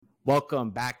Welcome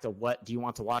back to What Do You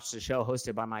Want to Watch, the show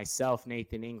hosted by myself,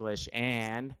 Nathan English,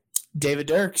 and David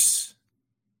Dirks.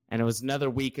 And it was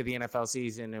another week of the NFL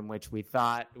season in which we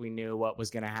thought we knew what was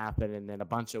going to happen, and then a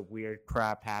bunch of weird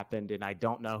crap happened, and I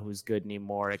don't know who's good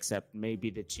anymore except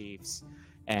maybe the Chiefs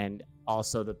and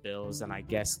also the Bills and I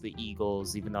guess the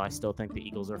Eagles, even though I still think the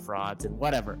Eagles are frauds and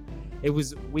whatever. It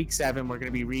was week 7. We're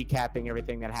going to be recapping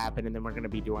everything that happened, and then we're going to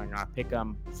be doing our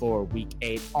pick-em for week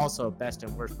 8. Also, best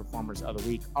and worst performers of the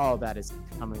week. All of that is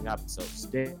coming up, so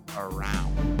stick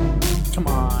around. Come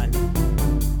on.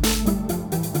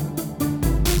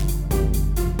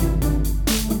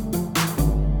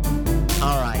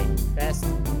 All right, best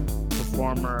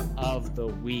performer of the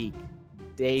week.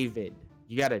 David,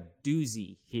 you got a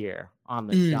doozy here on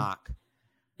the dock.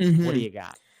 Mm-hmm. What do you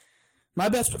got? My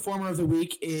best performer of the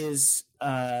week is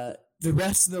the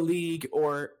rest of the league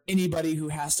or anybody who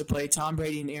has to play Tom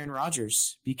Brady and Aaron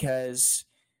Rodgers because,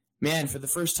 man, for the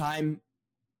first time,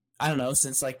 I don't know,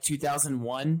 since like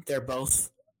 2001, they're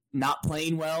both not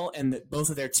playing well and both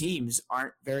of their teams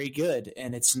aren't very good.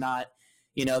 And it's not,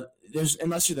 there's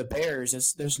unless you're the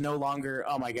Bears, there's no longer,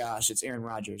 oh my gosh, it's Aaron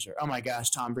Rodgers or oh my gosh,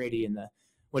 Tom Brady and the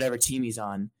whatever team he's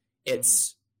on.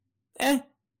 It's,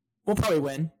 we'll probably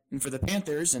win. And for the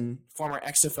Panthers and former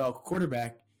XFL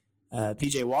quarterback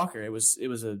PJ Walker, it was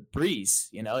a breeze.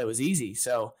 It was easy.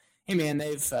 So hey, man,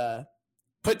 they've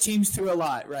put teams through a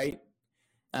lot, right?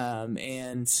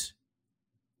 And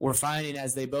we're finding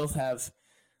as they both have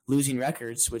losing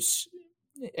records, which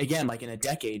again, like in a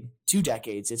decade, 2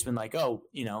 decades, it's been like,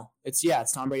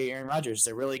 it's Tom Brady, Aaron Rodgers.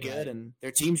 They're really good, and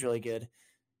their team's really good.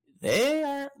 They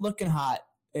aren't looking hot.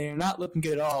 They're not looking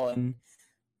good at all. And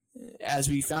as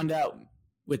we found out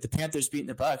with the Panthers beating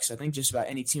the Bucs, I think just about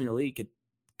any team in the league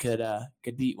could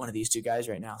beat one of these two guys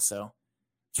right now. So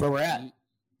that's where we're at.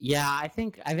 Yeah, I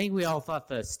think we all thought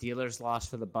the Steelers' loss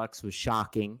for the Bucs was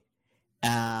shocking,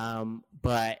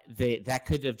 but that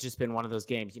could have just been one of those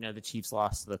games. The Chiefs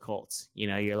lost to the Colts.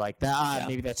 You're like,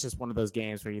 maybe that's just one of those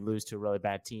games where you lose to a really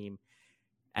bad team.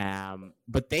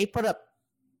 But they put up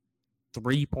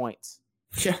 3 points.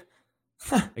 Yeah.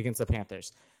 against the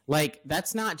Panthers. Like,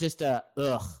 that's not just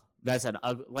that's an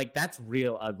ugly, like, that's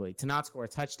real ugly to not score a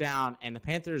touchdown. And the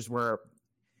Panthers were,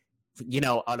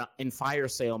 in fire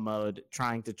sale mode,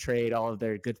 trying to trade all of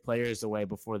their good players away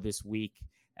before this week.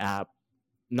 Not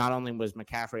only was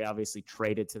McCaffrey obviously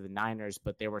traded to the Niners,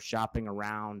 but they were shopping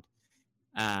around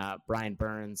Brian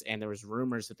Burns, and there was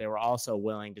rumors that they were also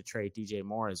willing to trade DJ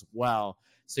Moore as well.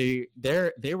 So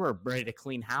they were ready to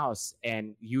clean house,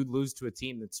 and you lose to a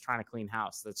team that's trying to clean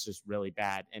house. That's just really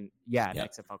bad. And an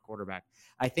XFL quarterback.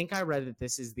 I think I read that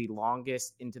this is the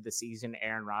longest into the season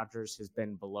Aaron Rodgers has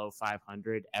been below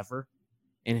 500 ever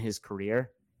in his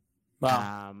career.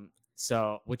 Wow.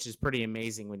 So, which is pretty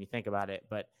amazing when you think about it.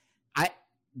 But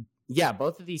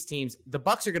both of these teams, the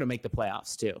Bucs are going to make the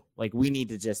playoffs too. Like,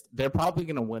 they're probably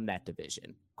going to win that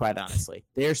division, quite honestly.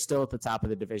 They're still at the top of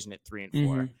the division at 3 and 4.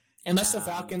 Mm-hmm. Unless the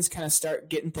Falcons kind of start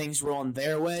getting things rolling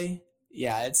their way.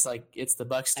 Yeah, it's the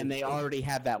Bucs. And they already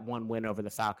have that one win over the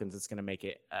Falcons. It's going to make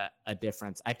it a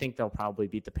difference. I think they'll probably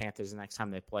beat the Panthers the next time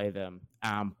they play them.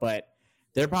 But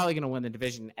they're probably going to win the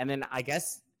division. And then I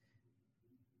guess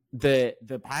the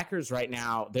Packers right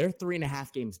now, they're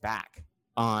 3.5 games back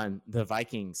on the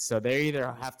Vikings. So they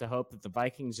either have to hope that the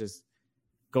Vikings just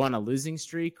go on a losing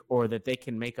streak or that they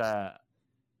can make a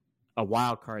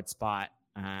wild card spot,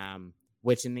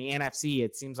 which in the NFC,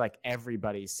 it seems like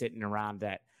everybody's sitting around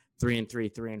that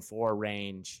 3-3, 3-4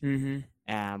 range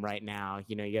right now.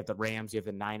 You have the Rams, you have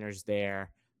the Niners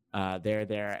there. They're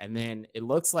there. And then it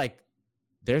looks like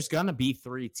there's going to be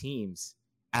 3 teams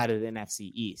out of the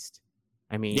NFC East.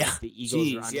 I mean, the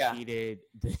Eagles are undefeated.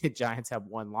 Yeah. The Giants have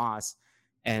 1 loss.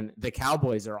 And the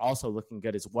Cowboys are also looking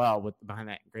good as well behind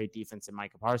that great defense in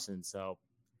Micah Parsons. So,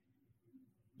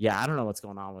 I don't know what's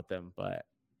going on with them, but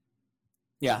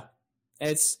I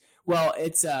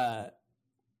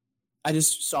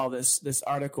just saw this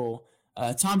article.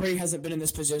 Tom Brady hasn't been in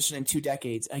this position in 2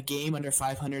 decades, a game under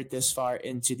 500 this far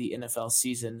into the NFL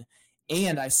season.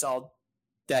 And I saw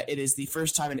that it is the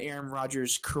first time in Aaron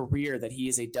Rodgers' career that he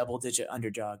is a double-digit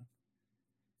underdog.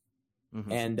 Mm-hmm.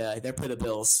 And they're for the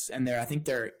Bills, and I think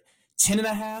they're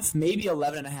 10.5, maybe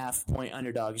 11.5 point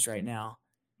underdogs right now.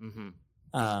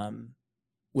 Mm-hmm.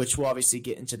 Which we'll obviously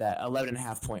get into that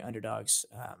 11.5 point underdogs.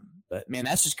 But man,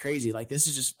 that's just crazy. Like, this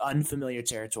is just unfamiliar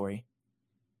territory.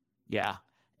 Yeah,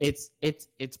 it's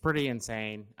pretty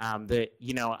insane.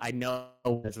 I know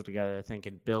we're together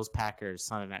thinking Bills Packers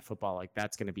Sunday Night Football, like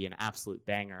that's going to be an absolute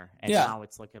banger, and now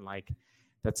it's looking like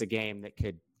that's a game that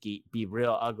could be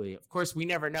real ugly. Of course, we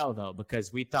never know though,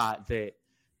 because we thought that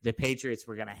the Patriots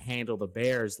were going to handle the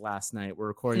Bears last night. We're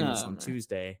recording this on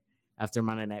Tuesday after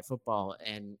Monday Night Football.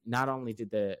 And not only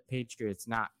did the Patriots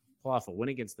not pull off a win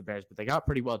against the Bears, but they got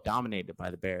pretty well dominated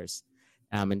by the Bears.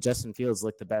 And Justin Fields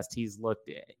looked the best he's looked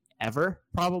ever,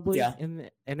 probably, in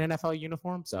an NFL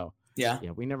uniform. So, yeah,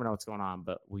 we never know what's going on,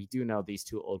 but we do know these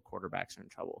two old quarterbacks are in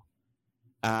trouble.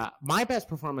 My best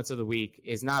performance of the week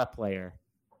is not a player.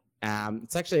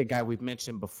 It's actually a guy we've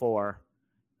mentioned before.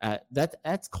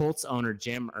 That's Colts owner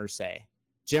Jim Irsay.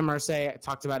 Jim Irsay, I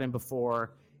talked about him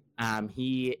before.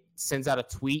 He sends out a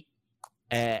tweet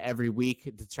every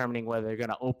week determining whether they're going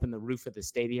to open the roof of the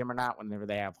stadium or not whenever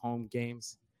they have home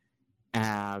games.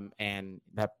 And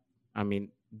that, I mean,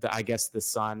 I guess the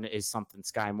sun is something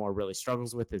Sky Moore really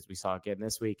struggles with, as we saw again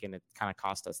this week, and it kind of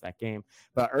cost us that game.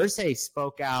 But Irsay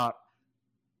spoke out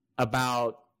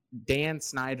about Dan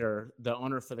Snyder, the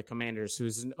owner for the Commanders,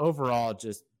 who's an overall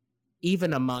just,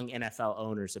 even among NFL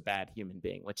owners, a bad human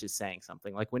being, which is saying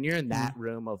something. Like when you're in that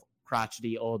room of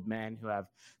crotchety old men who have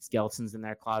skeletons in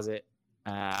their closet,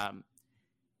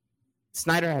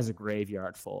 Snyder has a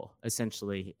graveyard full,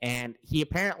 essentially. And he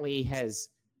apparently has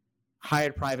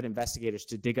hired private investigators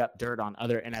to dig up dirt on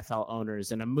other NFL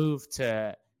owners in a move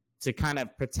to kind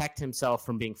of protect himself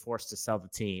from being forced to sell the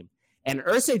team. And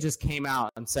Irsay just came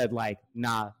out and said, like,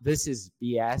 nah, this is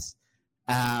BS.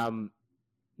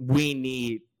 We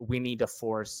need to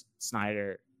force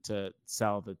Snyder to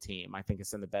sell the team. I think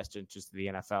it's in the best interest of the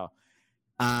NFL.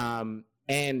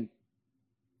 And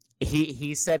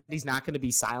he said he's not going to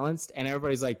be silenced, and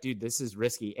everybody's like, dude, this is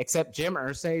risky. Except Jim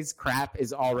Irsay's crap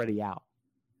is already out.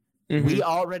 Mm-hmm. We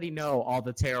already know all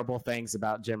the terrible things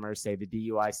about Jim Irsay, the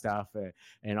DUI stuff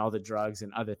and all the drugs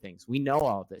and other things. We know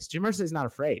all of this. Jim Irsay's not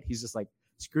afraid. He's just like,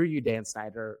 screw you, Dan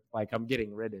Snyder. Like, I'm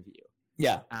getting rid of you.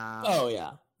 Yeah.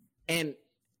 And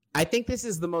I think this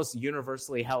is the most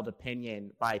universally held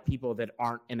opinion by people that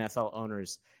aren't NFL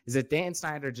owners, is that Dan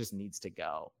Snyder just needs to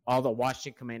go. All the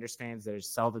Washington Commanders fans, there's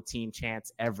sell the team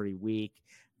chants every week.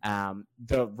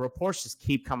 The reports just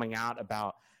keep coming out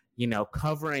about,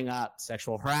 covering up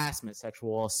sexual harassment,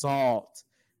 sexual assault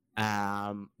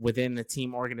within the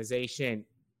team organization,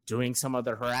 doing some of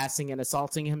the harassing and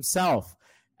assaulting himself.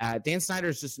 Dan Snyder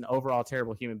is just an overall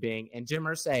terrible human being, and Jim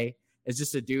Irsay is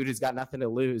just a dude who's got nothing to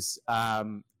lose.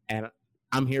 And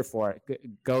I'm here for it.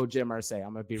 Go Jim Irsay.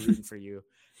 I'm going to be rooting for you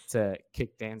to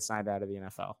kick Dan Snyder out of the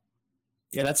NFL.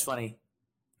 Yeah, that's funny.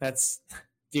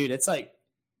 Dude, it's like,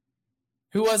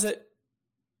 who was it?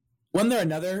 Wasn't there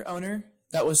another owner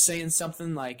that was saying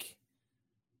something like,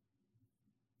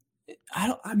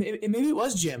 maybe it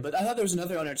was Jim, but I thought there was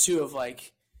another owner too of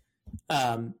like,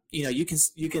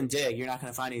 you can dig, you're not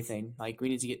going to find anything. Like, we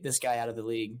need to get this guy out of the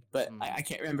league. But I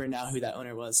can't remember now who that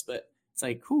owner was, but it's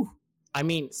like, whew. I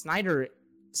mean, Snyder's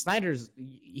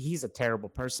he's a terrible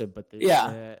person, but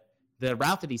the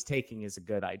route that he's taking is a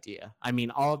good idea. I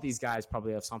mean, all of these guys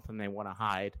probably have something they want to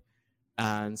hide.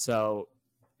 And so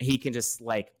he can just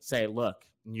like say, look,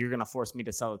 you're going to force me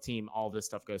to sell a team. All this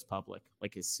stuff goes public,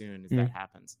 like as soon as that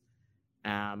happens.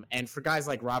 And for guys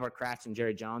like Robert Kraft and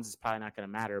Jerry Jones, it's probably not going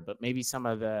to matter, but maybe some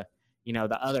of the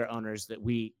other owners that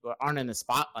we aren't in the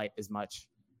spotlight as much,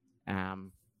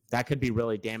 that could be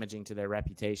really damaging to their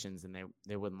reputations, and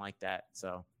they wouldn't like that.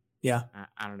 So, yeah,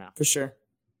 I don't know. For sure.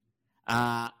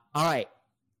 All right.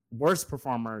 Worst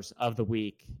performers of the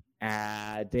week.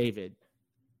 David,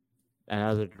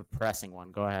 another depressing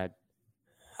one. Go ahead.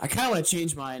 I kind of want to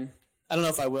change mine. I don't know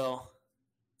if I will.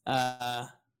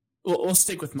 We'll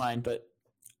stick with mine, but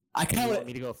I kind of want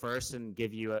me to go first and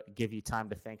give you time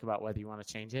to think about whether you want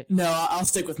to change it. No, I'll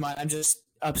stick with mine. I'm just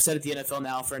upset at the NFL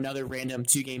now for another random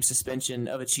 2-game suspension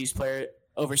of a Chiefs player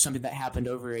over something that happened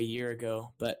over a year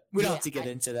ago. But we don't have to get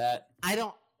into that. I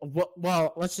don't.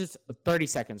 Well, let's just 30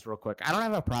 seconds real quick. I don't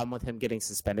have a problem with him getting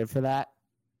suspended for that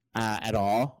at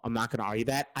all. I'm not going to argue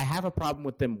that. I have a problem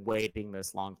with them waiting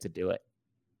this long to do it.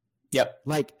 Yep.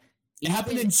 Like, it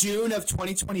happened in June of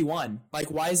 2021. Like,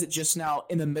 why is it just now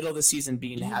in the middle of the season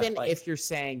being happened? Even if you're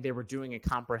saying they were doing a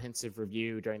comprehensive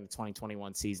review during the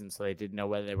 2021 season, so they didn't know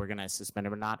whether they were going to suspend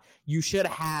him or not, you should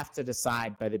have to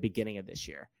decide by the beginning of this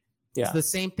year. Yeah. It's the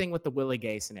same thing with the Willie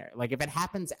Gay scenario. Like, if it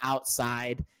happens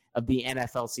outside of the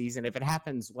NFL season, if it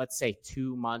happens, let's say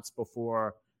 2 months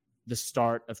before the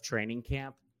start of training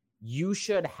camp, you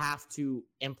should have to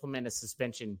implement a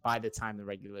suspension by the time the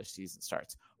regular season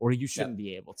starts, or you shouldn't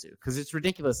be able to, because it's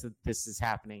ridiculous that this is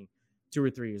happening 2 or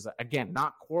 3 years. Again,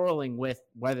 not quarreling with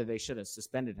whether they should have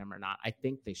suspended him or not. I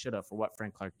think they should have for what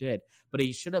Frank Clark did, but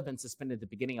he should have been suspended at the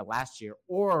beginning of last year,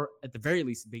 or at the very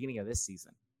least, the beginning of this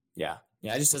season. Yeah,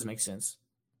 it just doesn't make sense.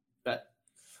 But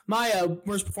my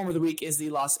worst performer of the week is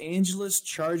the Los Angeles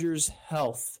Chargers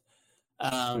Health.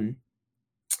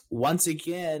 Once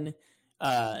again,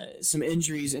 some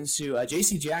injuries ensue.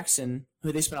 J.C. Jackson,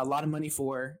 who they spent a lot of money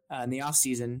for in the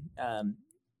offseason,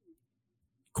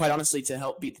 quite honestly, to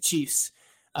help beat the Chiefs,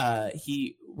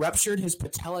 he ruptured his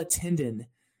patella tendon,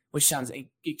 which sounds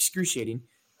excruciating,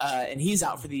 and he's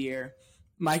out for the year.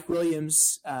 Mike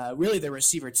Williams, really the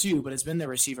receiver too, but has been the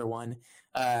receiver one,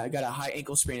 got a high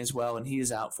ankle sprain as well, and he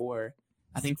is out for,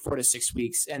 I think, 4 to 6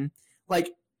 weeks. And,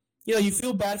 like, you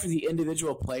feel bad for the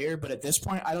individual player, but at this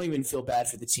point, I don't even feel bad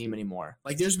for the team anymore.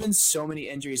 Like, there's been so many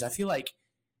injuries. I feel like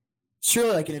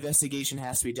surely, like, an investigation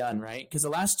has to be done, right? Because the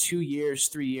last 2 years,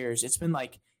 3 years, it's been,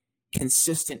 like,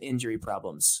 consistent injury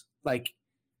problems. Like,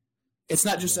 it's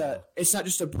not just a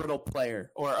brittle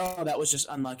player or, oh, that was just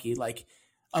unlucky. Like,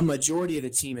 a majority of the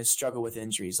team has struggled with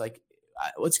injuries. Like,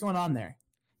 what's going on there?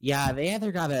 Yeah, they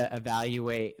either got to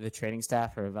evaluate the training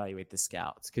staff or evaluate the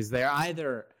scouts, because they're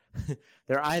either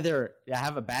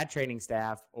have a bad training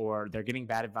staff or they're getting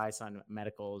bad advice on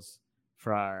medicals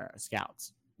for our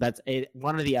scouts. That's it.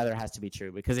 One or the other has to be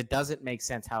true, because it doesn't make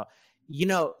sense how,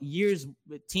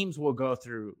 teams will go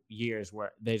through years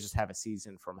where they just have a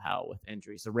season from hell with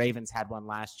injuries. The Ravens had one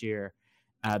last year.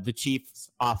 The Chiefs'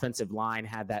 offensive line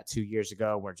had that 2 years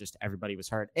ago where just everybody was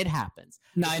hurt. It happens.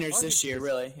 Niners this year,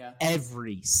 really. Yeah.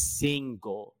 Every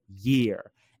single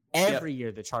year. Every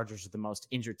year, the Chargers are the most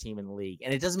injured team in the league.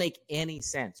 And it doesn't make any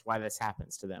sense why this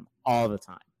happens to them all the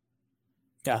time.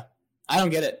 Yeah. I don't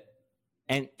get it.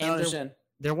 And I don't understand.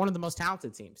 They're one of the most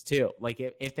talented teams, too. Like,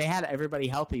 if they had everybody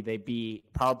healthy, they'd be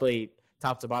probably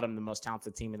top to bottom the most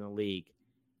talented team in the league.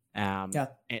 And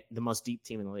the most deep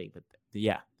team in the league. But,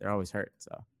 they're always hurt.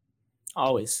 So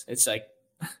always. It's like,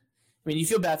 I mean, you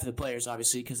feel bad for the players,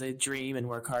 obviously, because they dream and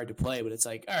work hard to play. But it's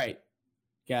like, all right,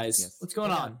 guys, what's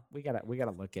going on? We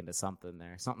gotta look into something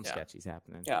there. Something sketchy's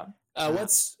happening. Yeah.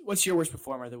 What's your worst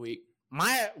performer of the week?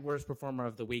 My worst performer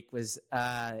of the week was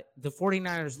the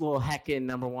 49ers' little heckin'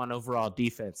 number one overall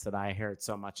defense that I heard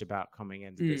so much about coming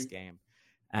into this game.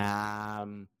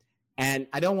 And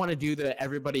I don't want to do the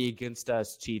everybody against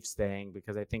us Chiefs thing,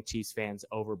 because I think Chiefs fans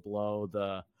overblow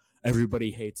the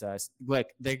everybody hates us.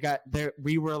 Like,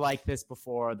 we were like this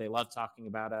before. They love talking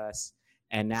about us.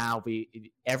 And now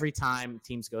every time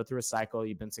teams go through a cycle,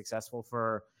 you've been successful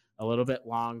for a little bit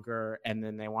longer, and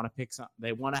then they want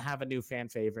to have a new fan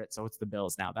favorite. So it's the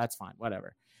Bills now. That's fine.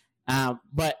 Whatever.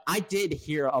 But I did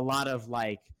hear a lot of,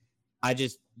 like, I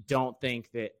just don't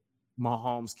think that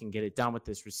Mahomes can get it done with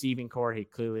this receiving core. He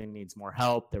clearly needs more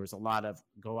help. There was a lot of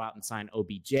go out and sign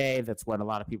OBJ. That's what a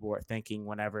lot of people were thinking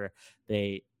whenever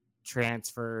they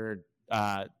transferred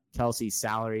Kelsey's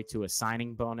salary to a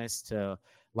signing bonus to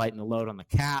lighten the load on the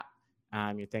cap.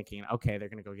 You're thinking, okay, they're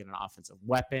going to go get an offensive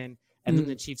weapon. And then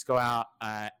the Chiefs go out,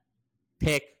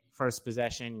 pick first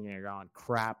possession, and you're going,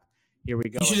 crap, here we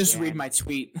go. You should just read my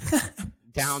tweet.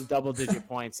 Down double-digit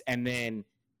points, and then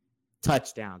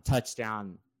touchdown.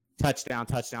 We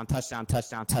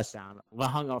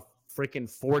hung a freaking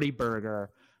 40-burger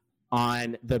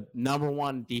on the number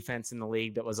one defense in the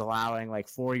league that was allowing like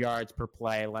 4 yards per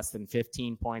play, less than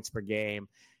 15 points per game,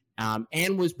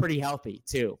 and was pretty healthy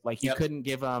too. Like, you couldn't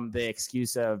give them the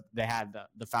excuse of they had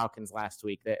the Falcons last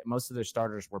week. That most of their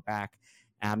starters were back.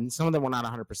 Some of them were not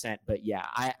 100%, but yeah,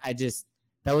 I just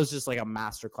that was just like a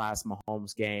masterclass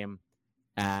Mahomes game.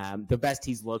 The best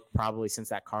he's looked probably since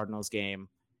that Cardinals game,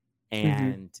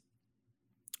 and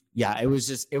yeah, it was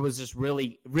just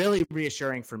really, really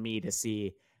reassuring for me to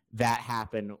see that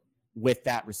happen with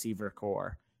that receiver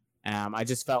core. I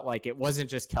just felt like it wasn't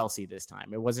just Kelsey this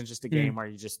time. It wasn't just a game where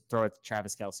you just throw it to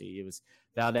Travis Kelsey. It was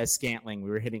Valdez-Scantling. We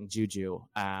were hitting Juju.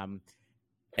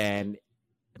 And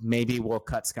maybe we'll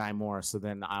cut Sky Moore, so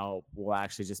then we'll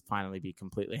actually just finally be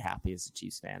completely happy as a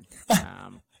Chiefs fan.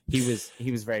 He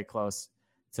was very close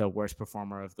to worst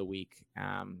performer of the week.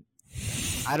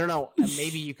 I don't know.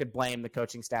 Maybe you could blame the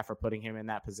coaching staff for putting him in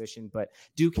that position, but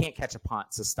Duke can't catch a punt,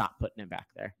 so stop putting him back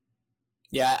there.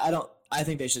 Yeah, I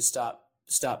think they should stop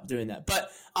doing that.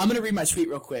 But I'm going to read my tweet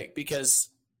real quick, because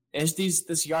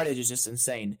this yardage is just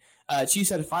insane. Chiefs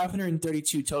had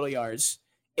 532 total yards.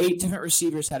 8 different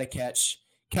receivers had a catch.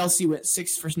 Kelsey went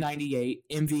 6 for 98.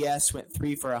 MVS went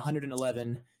 3 for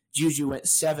 111. Juju went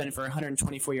 7 for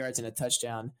 124 yards and a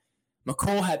touchdown.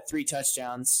 McColl had 3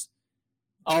 touchdowns.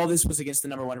 All this was against the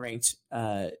number one ranked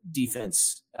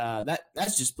defense. That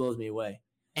just blows me away.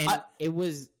 And it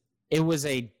was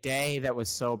a day that was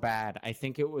so bad. I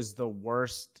think it was the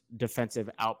worst defensive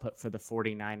output for the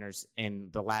 49ers in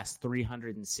the last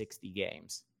 360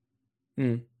 games.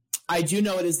 I do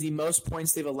know it is the most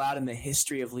points they've allowed in the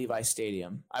history of Levi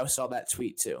Stadium. I saw that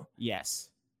tweet too. Yes.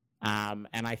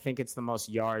 And I think it's the most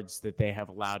yards that they have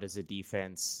allowed as a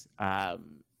defense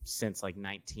since like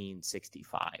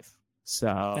 1965.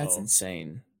 So That's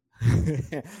insane.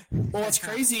 Well, what's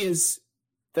crazy is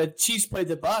the Chiefs played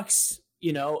the Bucs,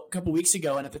 a couple weeks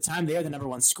ago, and at the time they are the number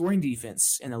one scoring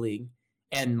defense in the league,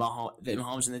 and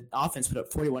Mahomes and the offense put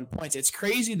up 41 points. It's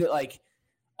crazy that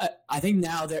I think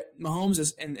now that Mahomes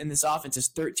is in this offense is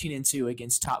 13-2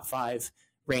 against top 5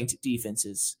 ranked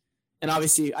defenses. And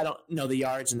obviously, I don't know the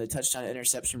yards and the touchdown to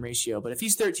interception ratio, but if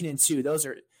he's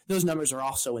 13-2, those numbers are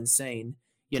also insane.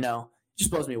 Just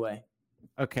blows me away.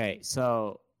 Okay,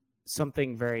 so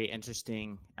something very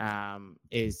interesting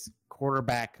is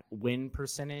quarterback win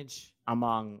percentage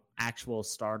among actual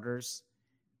starters.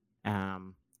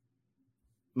 Mahomes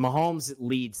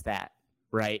leads that,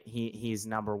 right? He's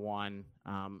number one,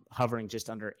 hovering just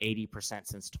under 80%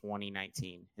 since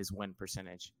 2019, his win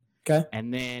percentage. Okay.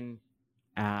 And then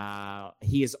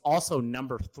he is also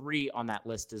number 3 on that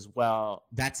list as well.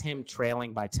 That's him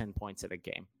trailing by 10 points at a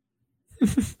game.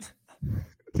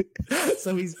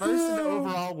 So he's first in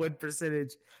overall win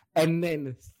percentage, and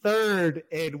then third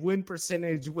in win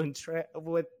percentage when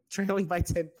trailing by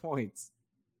 10 points.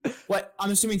 What?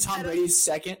 I'm assuming Tom Brady's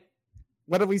second.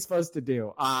 What are we supposed to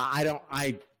do?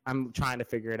 I'm trying to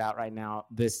figure it out right now.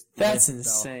 That's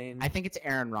insane. I think it's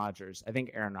Aaron Rodgers. I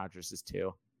think Aaron Rodgers is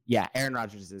 2. Yeah, Aaron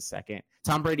Rodgers is second.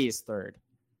 Tom Brady is third.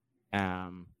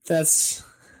 That's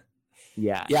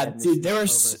yeah, dude. There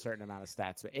was over a certain amount of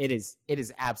stats, but it is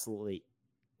absolutely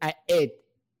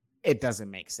it doesn't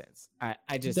make sense.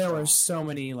 I just there were so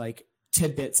many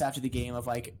tidbits after the game of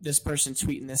this person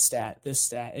tweeting this stat.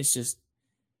 It's just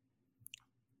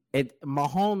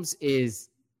Mahomes is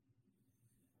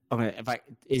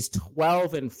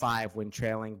 12-5 when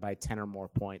trailing by 10 or more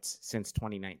points since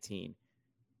 2019.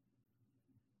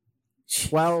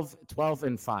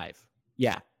 12-5.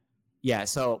 Yeah.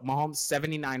 So Mahomes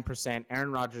 79%,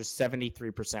 Aaron Rodgers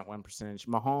 73% win percentage.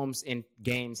 Mahomes in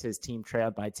games his team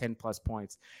trailed by 10 plus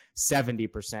points,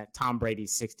 70%. Tom Brady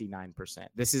 69%.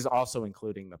 This is also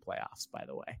including the playoffs, by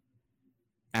the way.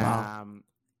 Wow.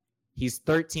 He's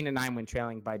 13-9 when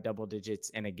trailing by double digits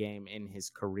in a game in his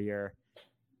career.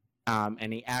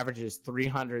 And he averages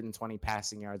 320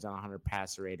 passing yards on 100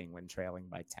 passer rating when trailing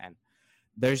by 10.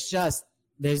 There's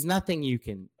nothing you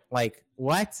can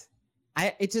what?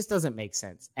 It just doesn't make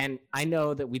sense. And I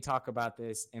know that we talk about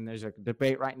this, and there's a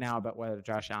debate right now about whether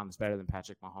Josh Allen is better than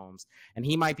Patrick Mahomes, and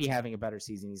he might be having a better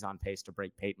season. He's on pace to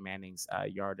break Peyton Manning's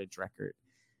yardage record,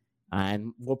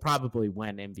 and will probably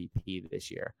win MVP this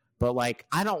year. But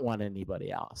I don't want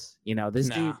anybody else. This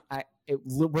dude.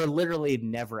 We're literally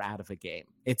never out of a game.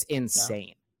 It's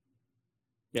insane.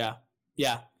 Yeah.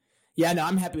 No,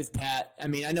 I'm happy with Pat. I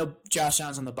mean, I know Josh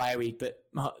Allen's on the bye week, but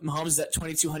Mahomes is at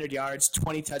 2,200 yards,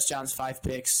 20 touchdowns, 5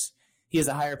 picks. He has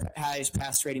the highest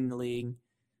pass rating in the league.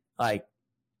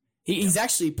 He's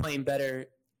actually playing better.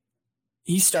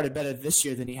 He started better this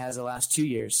year than he has the last 2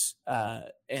 years.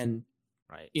 And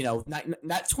right,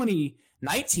 not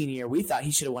 2019 year, we thought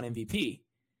he should have won MVP.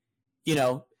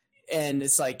 And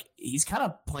it's he's kind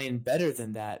of playing better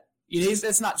than that.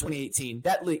 It's not 2018.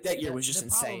 That year was just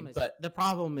insane. But the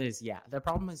problem is he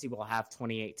will have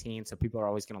 2018. So people are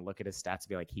always going to look at his stats and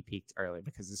be like, he peaked early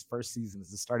because his first season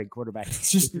as a starting quarterback,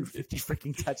 he threw 50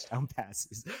 freaking touchdown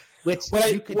passes, which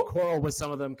you could quarrel with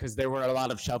some of them because there were a lot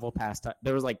of shovel pass.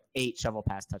 There was 8 shovel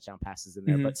pass touchdown passes in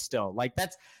there, but still,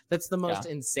 that's the most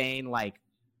insane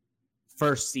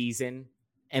first season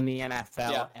in the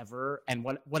NFL ever. And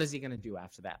what is he going to do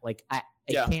after that?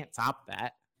 Can't top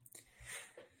that.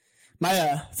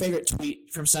 My favorite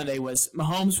tweet from Sunday was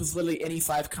Mahomes with literally any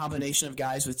 5 combination of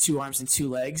guys with 2 arms and 2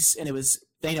 legs, and it was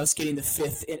Thanos getting the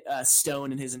 5th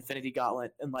stone in his Infinity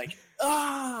Gauntlet, and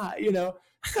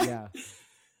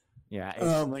Yeah.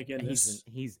 Oh my goodness.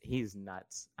 He's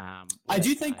nuts. I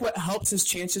do think what helps his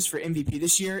chances for MVP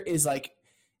this year is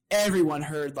everyone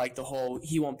heard the whole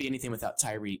he won't be anything without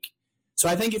Tyreek. So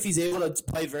I think if he's able to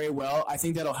play very well, I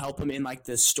think that'll help him in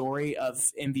the story of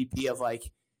MVP of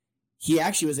he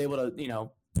actually was able to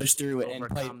push through it and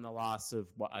play the loss of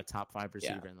a top 5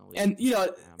 receiver in the league.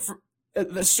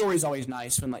 And the story's always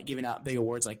nice when giving out big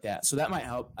awards like that. So that might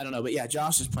help. I don't know, but yeah,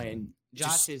 Josh is playing.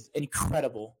 Josh is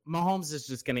incredible. Mahomes is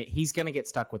just he's gonna get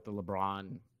stuck with the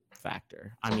LeBron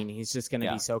factor. I mean, he's just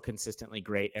gonna be so consistently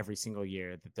great every single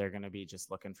year that they're gonna be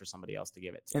just looking for somebody else to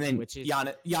give it to. And then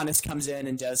Giannis comes in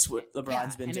and does what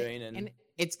LeBron's been doing, and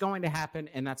it's going to happen,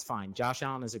 and that's fine. Josh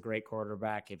Allen is a great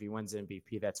quarterback. If he wins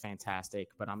MVP, that's fantastic.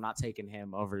 But I'm not taking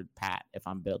him over Pat if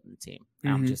I'm building a team.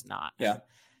 I'm just not. Yeah.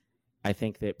 I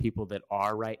think that people that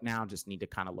are right now just need to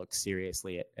kind of look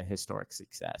seriously at a historic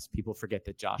success. People forget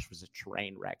that Josh was a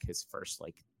train wreck his first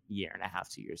year and a half,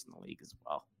 2 years in the league as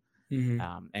well,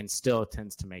 Mm-hmm. and still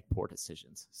tends to make poor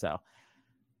decisions. So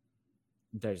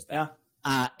there's that.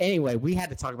 Yeah. Anyway, we had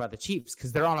to talk about the Chiefs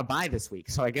because they're on a bye this week.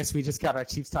 So I guess we just got our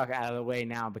Chiefs talk out of the way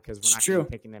now because we're not going to be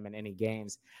picking them in any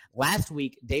games. Last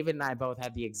week, David and I both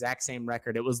had the exact same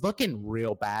record. It was looking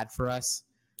real bad for us.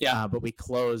 Yeah. But we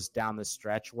closed down the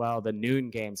stretch well. The noon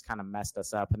games kind of messed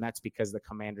us up, and that's because the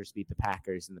Commanders beat the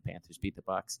Packers and the Panthers beat the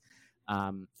Bucks.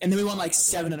 And then we won like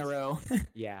 7 in a row.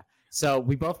 Yeah. So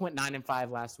we both went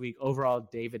 9-5 last week. Overall,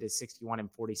 David is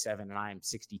 61-47, and I am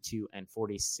 62-46.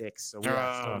 So we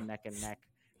are still neck and neck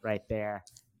right there.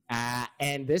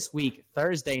 And this week,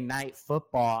 Thursday night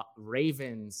football,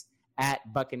 Ravens at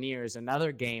Buccaneers,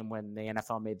 another game when the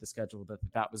NFL made the schedule that they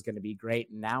thought was going to be great.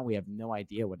 And now we have no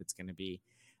idea what it's going to be.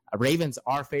 Ravens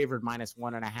are favored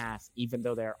 -1.5, even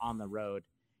though they're on the road.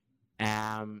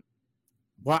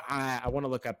 Well, I want to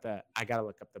look up I got to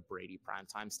look up the Brady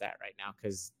primetime stat right now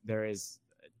because there is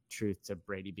truth to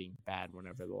Brady being bad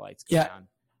whenever the lights go down.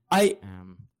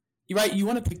 You're right. You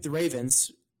want to pick the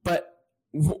Ravens, but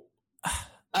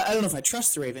I don't know if I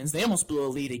trust the Ravens. They almost blew a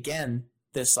lead again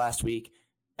this last week.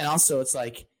 And also it's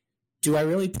like, do I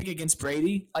really pick against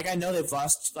Brady? Like, I know they've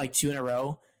lost like 2 in a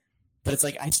row, but it's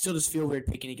like, I still just feel weird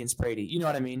picking against Brady. You know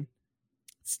what I mean?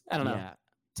 I don't know. Yeah.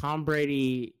 Tom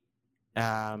Brady,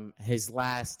 his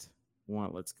last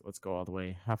one, let's go all the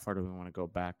way. How far do we want to go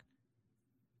back?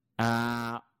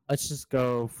 Let's just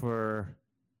go for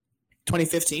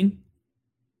 2015.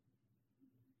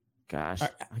 Gosh,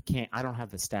 I don't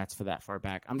have the stats for that far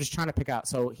back. I'm just trying to pick out.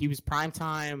 So he was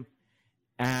primetime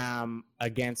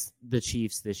against the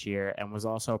Chiefs this year and was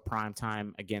also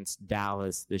primetime against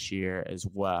Dallas this year as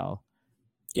well.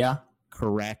 Yeah.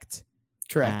 Correct.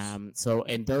 So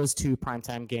in those 2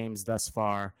 primetime games thus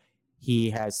far,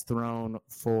 he threw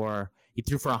for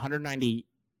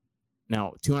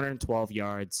 212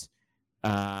 yards,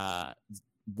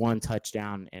 1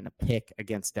 touchdown, and a pick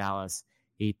against Dallas.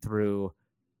 He threw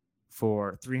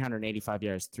for 385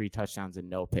 yards, 3 touchdowns, and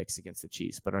no picks against the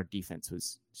Chiefs. But our defense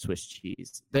was Swiss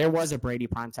cheese. There was a Brady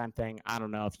primetime thing. I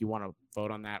don't know if you want to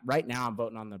vote on that. Right now, I'm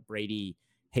voting on the Brady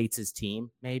hates his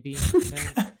team, maybe.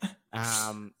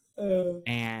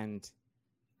 And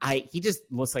he just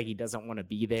looks like he doesn't want to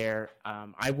be there.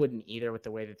 I wouldn't either with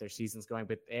the way that their season's going.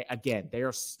 But again, they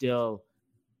are still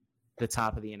the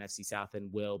top of the NFC South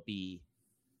and will be.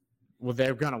 Well,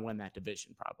 they're going to win that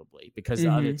division probably because the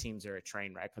other teams are a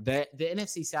train wreck. The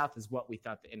NFC South is what we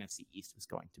thought the NFC East was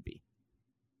going to be.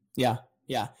 Yeah.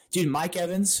 Dude, Mike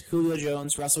Evans, Julio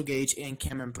Jones, Russell Gage, and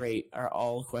Cameron Brate are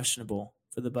all questionable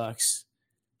for the Bucs.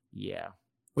 Yeah.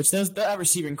 Which that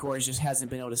receiving core just hasn't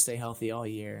been able to stay healthy all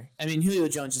year. I mean, Julio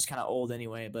Jones is kind of old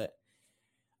anyway, but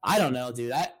I don't know,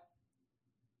 dude.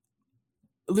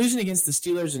 Losing against the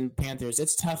Steelers and Panthers,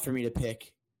 it's tough for me to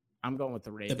pick. I'm going with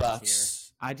the Ravens the Bucs.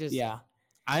 Here.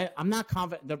 I'm not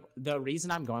confident. The reason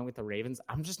I'm going with the Ravens,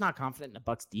 I'm just not confident in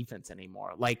the Bucs defense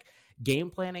anymore. Like game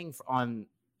planning on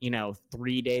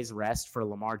 3 days rest for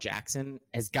Lamar Jackson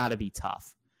has got to be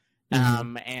tough.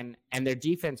 And their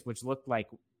defense, which looked like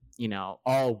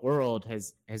all world,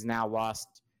 has now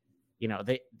lost.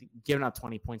 They giving up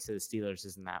 20 points to the Steelers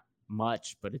isn't that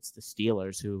much, but it's the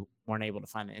Steelers who weren't able to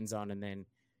find the end zone, and then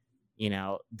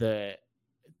the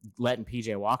letting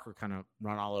PJ Walker kind of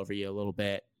run all over you a little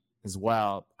bit as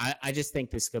well. I just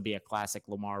think this could be a classic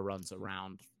Lamar runs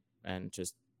around and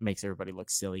just makes everybody look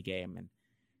silly game. And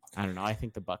I don't know. I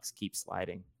think the Bucs keep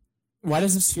sliding. Why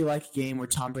does this feel like a game where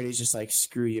Tom Brady's just like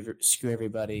screw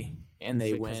everybody and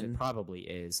they because win? It probably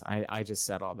is. I just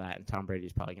said all that, and Tom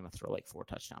Brady's probably going to throw like 4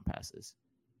 touchdown passes.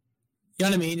 You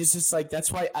know what I mean? It's just like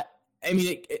that's why. I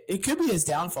mean, it could be his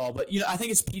downfall, but I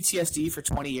think it's PTSD for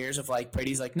 20 years of like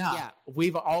Brady's like, nah. Yeah,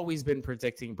 we've always been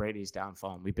predicting Brady's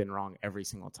downfall, and we've been wrong every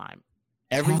single time.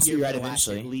 Every year, right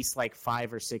eventually. At least like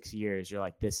 5 or 6 years, you're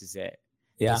like, this is it.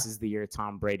 Yeah. This is the year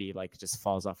Tom Brady like just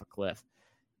falls off a cliff.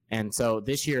 And so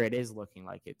this year it is looking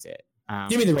like it's it.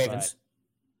 Give me the Ravens.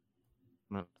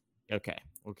 Okay.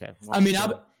 Well, I mean,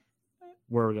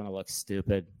 we're going to look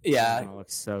stupid. Yeah. We're going to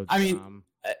look so dumb. I mean,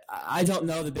 I don't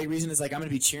know. The big reason is like I'm going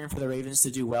to be cheering for the Ravens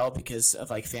to do well because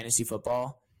of like fantasy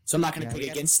football. So I'm not going to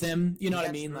pick against them. You know what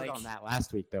I mean? Like on that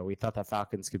last week though, we thought the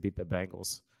Falcons could beat the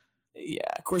Bengals. Yeah,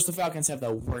 of course the Falcons have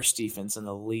the worst defense in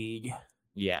the league.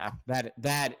 Yeah, that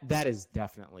is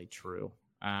definitely true.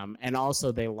 And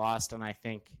also they lost, and I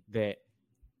think that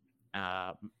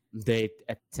they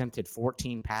attempted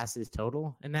 14 passes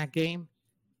total in that game,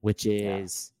 which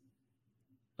is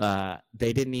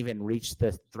they didn't even reach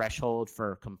the threshold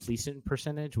for completion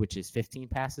percentage, which is 15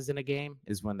 passes in a game,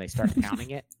 is when they start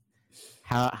counting it.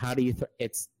 How do you?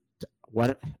 What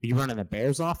are you running the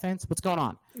Bears offense? What's going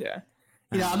on? Yeah.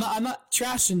 I'm not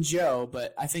trashing Joe,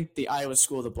 but I think the Iowa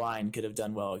School of the Blind could have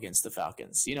done well against the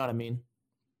Falcons. You know what I mean?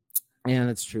 Yeah,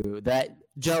 that's true. That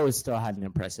Joe has still had an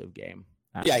impressive game.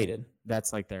 Yeah, he did.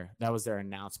 That's like that was their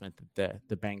announcement that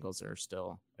the Bengals are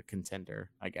still a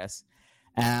contender, I guess.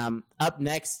 Up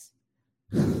next,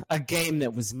 a game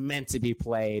that was meant to be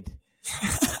played,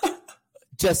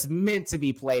 just meant to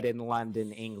be played in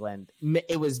London, England.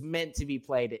 It was meant to be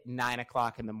played at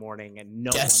 9:00 in the morning, and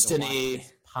no Destiny. one to watch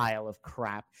this pile of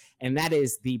crap. And that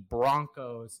is the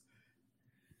Broncos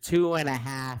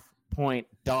 2.5-point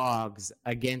dogs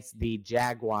against the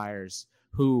Jaguars,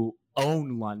 who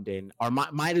own London, or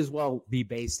might as well be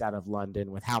based out of London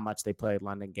with how much they play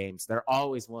London games. They're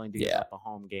always willing to give up a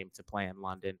home game to play in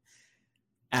London.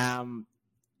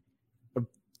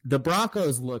 The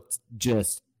Broncos looked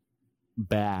just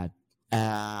bad.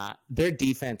 Their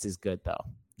defense is good, though.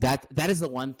 That is the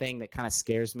one thing that kind of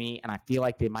scares me, and I feel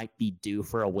like they might be due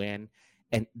for a win.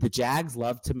 And the Jags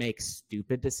love to make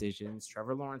stupid decisions.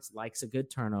 Trevor Lawrence likes a good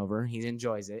turnover. He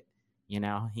enjoys it. You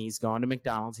know, he's going to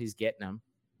McDonald's. He's getting them.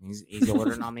 He's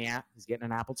ordering on the app. He's getting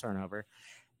an apple turnover.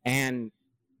 And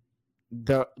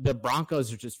the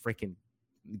Broncos are just freaking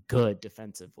good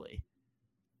defensively.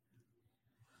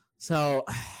 So,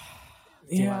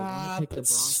 but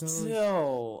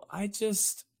still,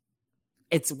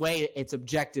 it's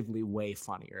objectively way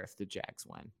funnier if the Jags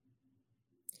win.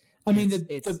 I mean,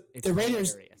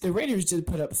 the Raiders did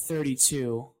put up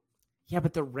 32. Yeah,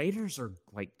 but the Raiders are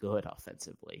like good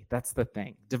offensively. That's the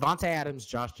thing. Devontae Adams,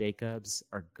 Josh Jacobs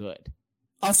are good.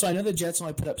 Also, I know the Jets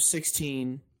only put up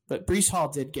 16, but Breece Hall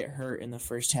did get hurt in the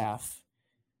first half.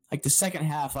 Like the second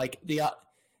half,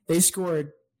 they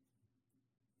scored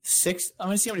 6. I'm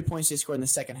going to see how many points they scored in the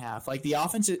second half. Like the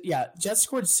offense, Jets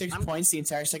scored 6 points the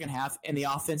entire second half, and the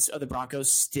offense of the Broncos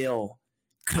still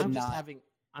could not.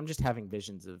 I'm just having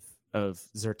visions of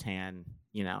Zertan,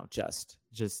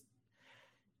 just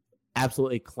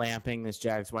absolutely clamping this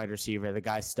Jags wide receiver. The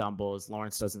guy stumbles,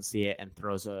 Lawrence doesn't see it, and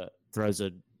throws a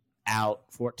out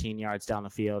 14 yards down the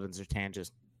field, and Zertan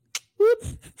just whoop.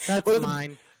 That's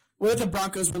mine. What if the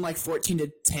Broncos win like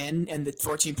 14-10, and the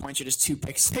 14 points are just 2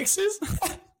 pick sixes?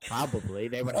 Probably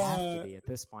they would have to be at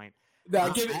this point.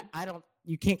 No,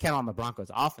 you can't count on the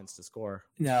Broncos offense to score.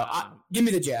 No, give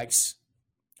me the Jags.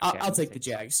 I'll take the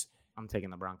Jags. I'm taking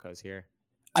the Broncos here.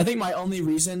 I think my only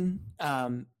reason,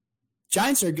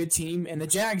 Giants are a good team, and the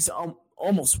Jags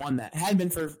almost won that. Had it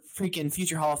been for freaking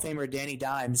future Hall of Famer Danny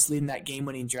Dimes leading that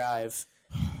game-winning drive.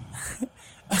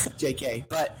 JK.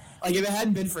 But if it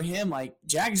hadn't been for him,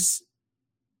 Jags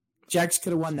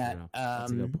could have won that.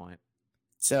 That's a good point.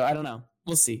 So I don't know.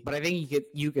 We'll see. But I think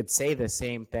you could say the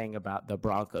same thing about the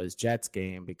Broncos-Jets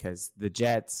game, because the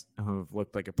Jets, who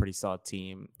looked like a pretty solid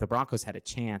team, the Broncos had a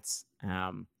chance,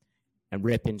 and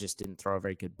Rippon just didn't throw a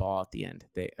very good ball at the end.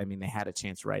 They had a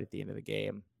chance right at the end of the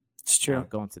game. It's true.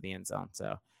 Going to the end zone.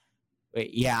 So,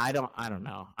 yeah, I don't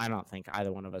know. I don't think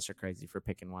either one of us are crazy for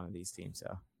picking one of these teams.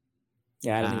 So,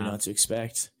 yeah, I don't even know what to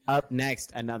expect. Up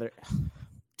next, another.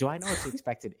 Do I know what to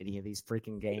expect in any of these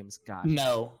freaking games? God,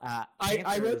 no. I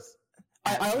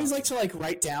always like to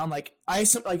write down I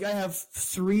have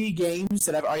 3 games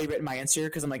that I've already written my answer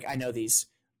because I'm like, I know these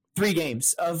 3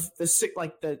 games of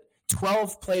the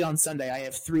 12 played on Sunday. I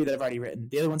have 3 that I've already written.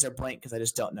 The other ones are blank because I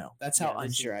just don't know. That's how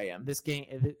unsure I am. This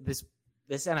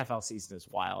NFL season is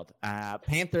wild.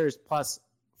 Panthers plus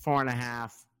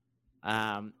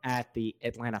 4.5 at the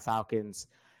Atlanta Falcons.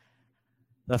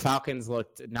 The Falcons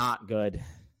looked not good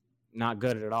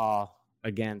at all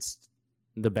against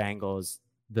the Bengals.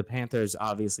 The Panthers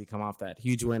obviously come off that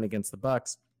huge win against the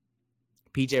Bucs.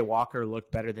 PJ Walker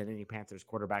looked better than any Panthers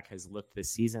quarterback has looked this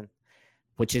season,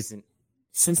 which isn't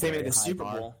since they made the Super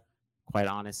Bowl. Quite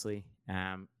honestly,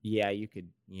 probably.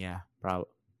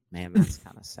 Man, that's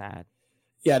kind of sad.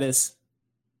 Yeah, it is.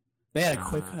 They had a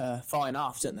quick falling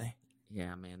off, didn't they?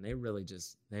 Yeah, man, they really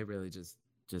just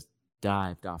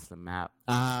dived off the map.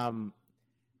 I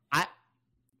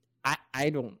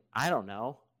don't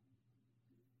know.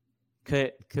 Are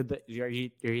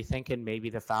you thinking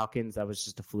maybe the Falcons, that was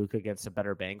just a fluke against a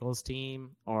better Bengals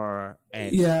team, or are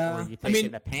you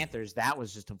thinking the Panthers, that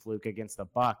was just a fluke against the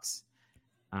Bucs,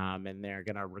 and they're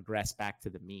gonna regress back to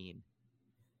the mean?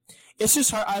 It's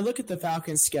just hard. I look at the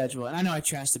Falcons' schedule, and I know I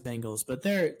trashed the Bengals, but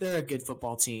they're a good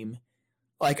football team.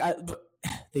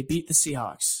 They beat the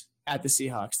Seahawks at the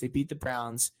Seahawks. They beat the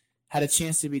Browns. Had a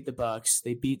chance to beat the Bucs.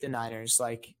 They beat the Niners.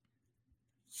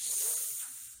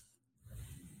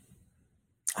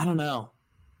 I don't know.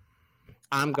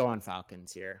 I'm going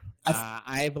Falcons here.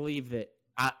 I believe that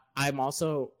I'm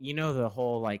also, the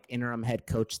whole like interim head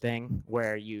coach thing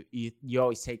where you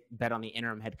always bet on the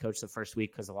interim head coach the first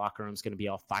week because the locker room's going to be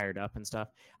all fired up and stuff.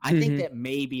 I think that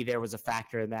maybe there was a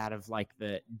factor in that of like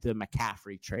the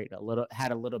McCaffrey trade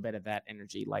had a little bit of that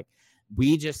energy. Like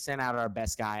we just sent out our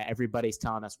best guy. Everybody's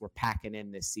telling us we're packing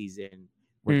in this season.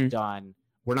 We're done.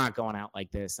 We're not going out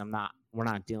like this. We're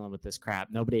not dealing with this crap.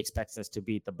 Nobody expects us to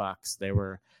beat the Bucs. They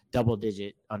were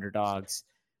double-digit underdogs.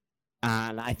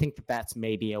 And I think that's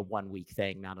maybe a 1 week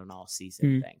thing, not an all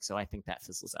season thing. So I think that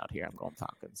fizzles out here. I'm going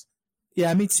Falcons.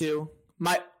 Yeah, me too.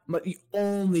 The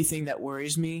only thing that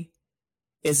worries me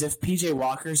is if PJ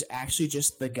Walker's actually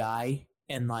just the guy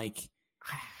and like,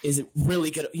 is it really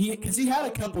good? Because he had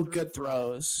a couple good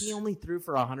throws. He only threw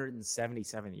for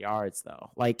 177 yards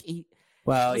though. Like it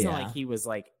wasn't like he was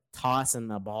like tossing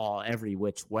the ball every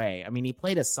which way. I mean, he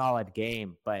played a solid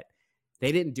game, but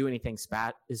they didn't do anything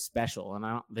special,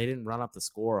 and they didn't run up the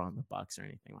score on the Bucs or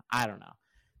anything. I don't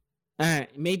know.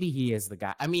 Maybe he is the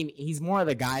guy. I mean, he's more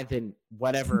the guy than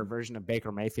whatever version of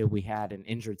Baker Mayfield we had in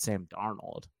injured Sam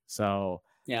Darnold. So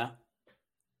yeah,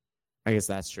 I guess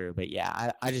that's true. But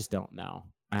yeah, I just don't know.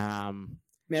 Man,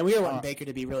 we were wanting Baker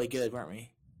to be really good, weren't we?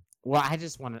 Well, I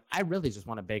really just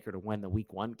wanted Baker to win the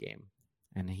Week 1 game,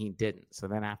 and he didn't. So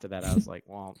then after that, I was like,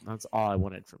 well, that's all I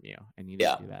wanted from you, and you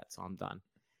didn't do that, so I'm done.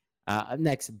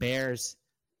 Next, Bears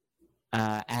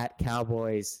at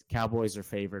Cowboys. Cowboys are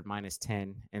favored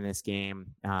 -10 in this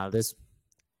game.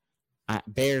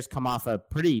 Bears come off a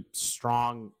pretty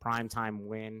strong primetime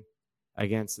win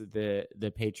against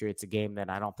the Patriots, a game that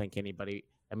I don't think anybody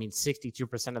 –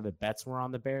 62% of the bets were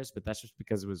on the Bears, but that's just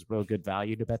because it was real good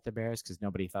value to bet the Bears because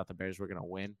nobody thought the Bears were going to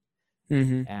win.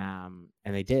 And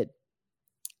they did.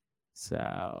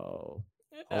 So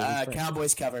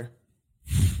Cowboys cover.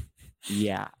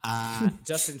 Yeah.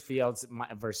 Justin Fields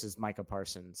versus Micah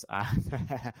Parsons.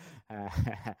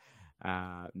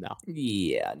 No.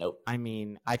 Yeah, nope. I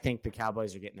mean, I think the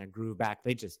Cowboys are getting their groove back.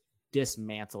 They just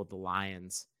dismantled the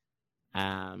Lions.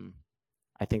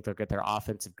 I think they'll get their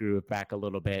offensive groove back a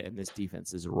little bit, and this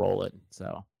defense is rolling.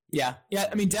 So yeah.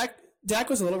 I mean, Dak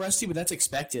was a little rusty, but that's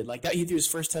expected. Like that, he threw his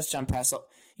first touchdown pass.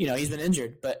 He's been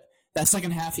injured, but that second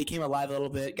half he came alive a little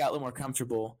bit, got a little more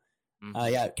comfortable.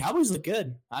 Cowboys look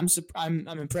good. I'm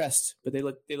impressed, but they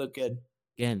look good.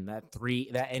 Again, that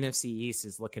NFC East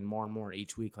is looking more and more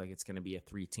each week like it's going to be a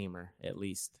 3-teamer at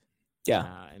least.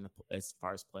 Yeah, as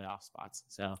far as playoff spots.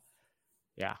 So,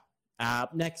 yeah.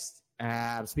 Next,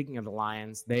 speaking of the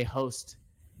Lions, they host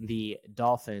the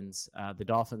Dolphins. The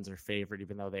Dolphins are favored,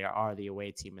 even though they are the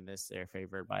away team in this. They're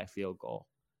favored by a field goal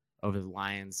over the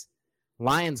Lions.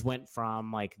 Lions went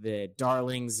from like the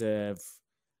darlings of.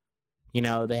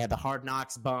 They had the Hard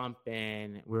Knocks bump,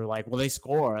 and we were like, well, they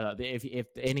score. If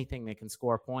anything, they can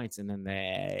score points, and then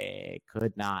they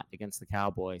could not against the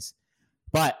Cowboys.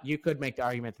 But you could make the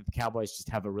argument that the Cowboys just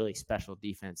have a really special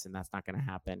defense, and that's not going to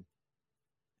happen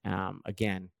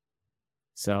again.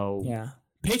 So yeah,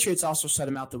 Patriots also shut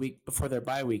them out the week before their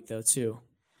bye week, though, too.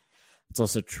 It's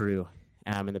also true.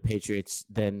 And the Patriots,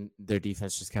 then their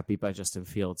defense just got beat by Justin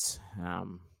Fields,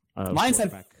 Lions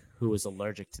who was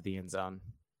allergic to the end zone.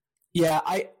 Yeah,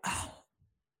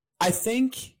 I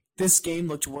think this game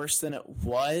looked worse than it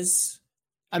was.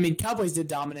 I mean, Cowboys did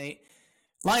dominate.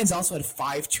 Lions also had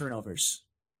 5 turnovers.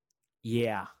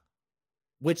 Yeah.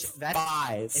 Which that's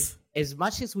 5. As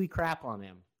much as we crap on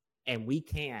him, and we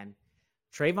can,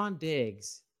 Trayvon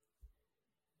Diggs,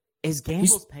 his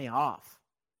gambles pay off.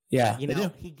 Yeah,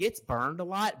 he gets burned a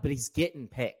lot, but he's getting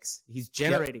picks. He's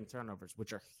generating turnovers,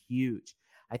 which are huge.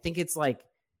 I think it's like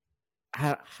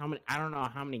how many? I don't know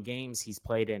how many games he's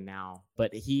played in now,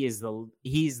 but he's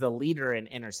the leader in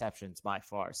interceptions by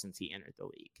far since he entered the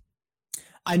league.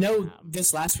 I know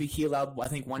this last week he allowed, I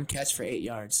think, 1 catch for 8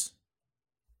 yards.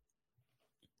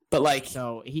 But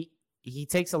so he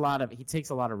takes a lot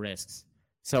of risks.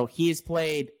 So he's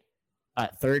played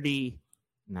 30.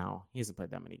 No, he hasn't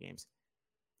played that many games.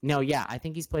 No, yeah, I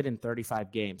think he's played in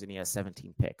 35 games and he has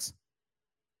 17 picks.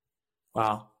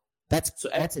 Wow. That's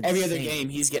every other game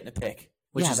he's getting a pick,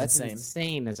 which is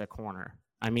insane as a corner.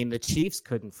 I mean, the Chiefs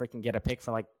couldn't freaking get a pick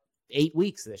for like 8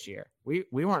 weeks this year. We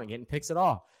weren't getting picks at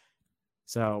all.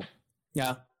 So,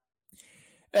 yeah.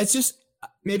 It's just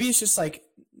like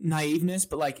naiveness,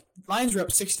 but like Lions were up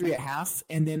 6-3 at half,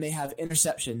 and then they have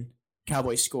interception,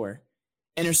 Cowboys score.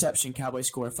 Interception, Cowboys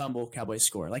score, fumble, Cowboys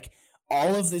score. Like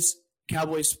all of this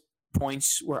Cowboys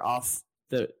points were off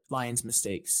the Lions'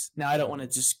 mistakes. Now I don't want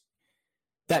to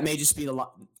that may just be the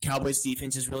Cowboys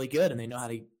defense is really good and they know how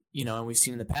to, and we've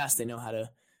seen in the past, they know how to,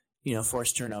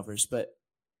 force turnovers, but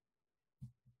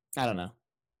I don't know.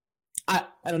 I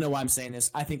don't know why I'm saying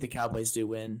this. I think the Cowboys do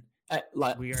win.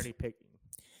 We already picked.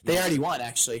 They already won,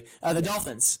 actually. The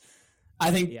Dolphins.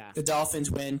 I think Yeah. the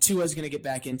Dolphins win. Tua's going to get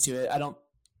back into it. I don't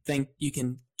think you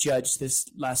can judge this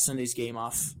last Sunday's game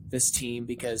off this team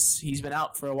because he's been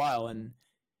out for a while, and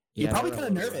you're probably kind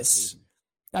of nervous.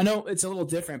 I know it's a little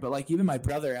different, but like even my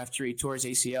brother, after he tore his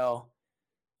ACL,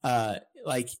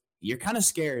 like you're kind of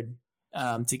scared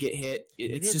to get hit.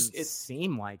 It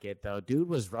seemed like it though. Dude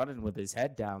was running with his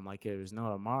head down like it was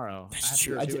no tomorrow. That's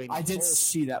true. I did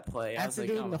see that play. After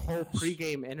doing the whole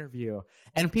pregame interview,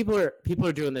 and people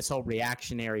are doing this whole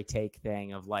reactionary take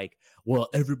thing of like, well,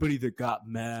 everybody that got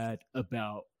mad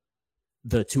about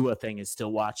the Tua thing is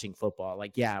still watching football.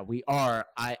 Like, yeah, we are.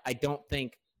 I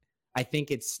think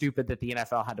it's stupid that the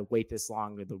NFL had to wait this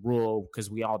long with the rule because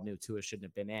we all knew Tua shouldn't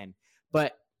have been in.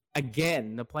 But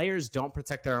again, the players don't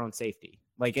protect their own safety.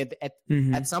 Like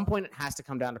at some point, it has to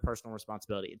come down to personal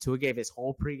responsibility. Tua gave his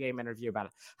whole pregame interview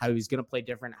about how he was going to play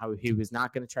different, how he was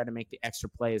not going to try to make the extra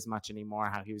play as much anymore,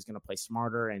 how he was going to play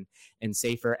smarter and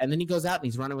safer. And then he goes out and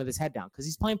he's running with his head down because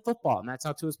he's playing football, and that's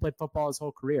how Tua's played football his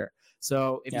whole career.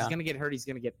 So if he's going to get hurt, he's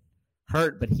going to get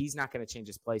hurt, but he's not going to change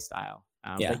his play style.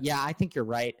 But yeah, I think you're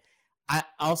right.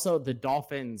 Also, the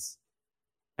Dolphins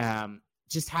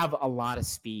just have a lot of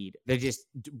speed. They just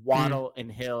Waddle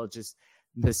and Hill, just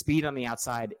the speed on the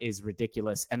outside is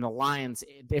ridiculous. And the Lions,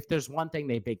 if there's one thing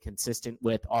they've been consistent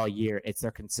with all year, it's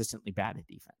they're consistently bad at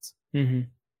defense. Mm-hmm.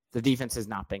 The defense has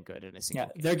not been good in a single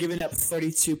game. They're giving up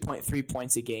 32.3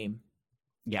 points a game.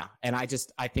 Yeah, and I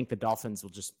think the Dolphins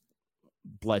will just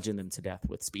bludgeon them to death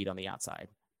with speed on the outside.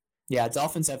 Yeah,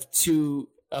 Dolphins have 2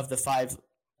 of the 5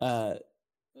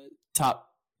 top.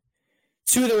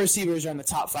 2 of the receivers are in the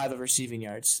top 5 of receiving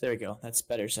yards. There we go. That's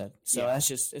better said. So that's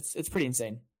just it's pretty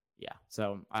insane. Yeah.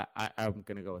 So I'm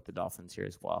gonna go with the Dolphins here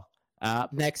as well.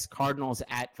 Next, Cardinals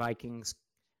at Vikings.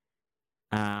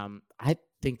 I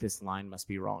think this line must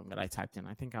be wrong that I typed in.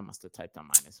 I think I must have typed on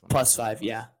 -1. +5.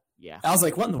 Yeah. Yeah. I was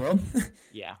like, what in the world?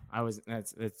 Yeah. I was.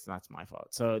 That's my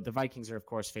fault. So the Vikings are of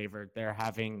course favored. They're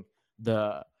having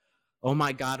the oh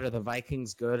my God, are the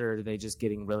Vikings good or are they just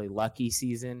getting really lucky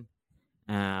season?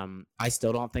 I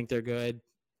still don't think they're good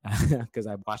because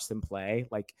I watched them play.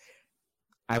 Like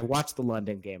I watched the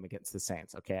London game against the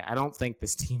Saints. Okay, I don't think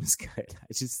this team is good.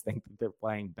 I just think that they're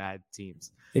playing bad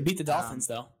teams. They beat the Dolphins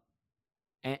though,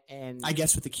 and I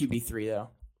guess with the QB3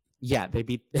 though. Yeah, they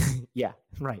beat. Yeah,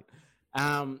 right.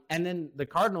 And then the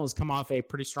Cardinals come off a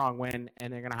pretty strong win,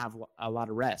 and they're gonna have a lot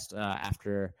of rest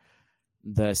after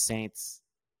the Saints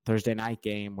Thursday night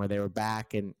game where they were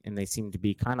back and they seem to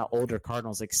be kind of older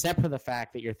Cardinals, except for the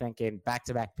fact that you're thinking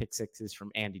back-to-back pick sixes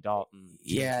from Andy Dalton.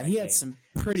 Yeah, he had some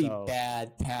pretty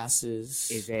bad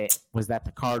passes. Was that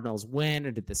the Cardinals win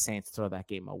or did the Saints throw that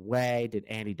game away? Did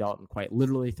Andy Dalton quite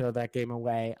literally throw that game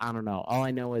away? I don't know. All I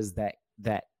know is that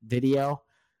video,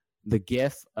 the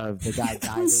GIF of the guy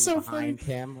diving behind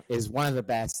him is one of the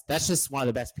best. That's just one of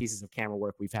the best pieces of camera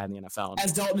work we've had in the NFL.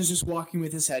 As Dalton is just walking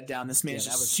with his head down, this man is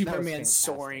just Superman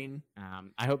soaring.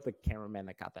 I hope the cameraman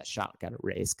that got that shot got it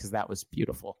raised because that was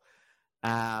beautiful.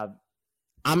 I'm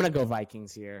going to go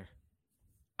Vikings here.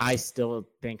 I still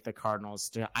think the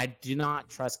Cardinals. I do not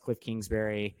trust Cliff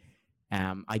Kingsbury.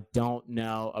 I don't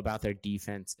know about their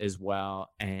defense as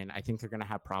well, and I think they're going to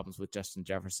have problems with Justin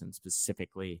Jefferson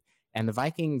specifically. And the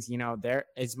Vikings, they're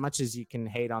as much as you can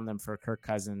hate on them for Kirk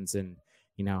Cousins and,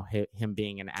 him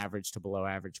being an average to below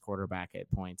average quarterback at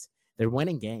points, they're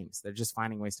winning games. They're just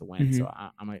finding ways to win. Mm-hmm. So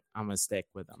I'm gonna stick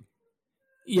with them.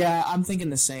 Yeah, I'm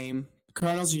thinking the same. The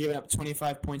Cardinals are giving up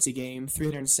 25 points a game,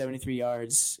 373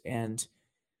 yards. And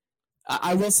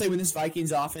I will say when this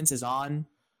Vikings offense is on,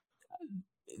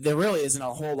 there really isn't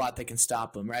a whole lot that can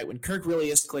stop them, right? When Kirk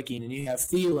really is clicking and you have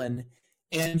Thielen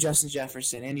and Justin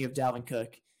Jefferson and you have Dalvin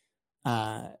Cook,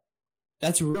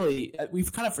 that's really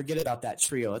we've kind of forget about that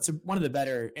trio. It's one of the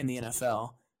better in the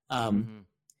NFL.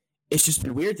 It's just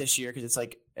been weird this year because it's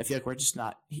like I feel like we're just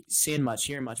not seeing much,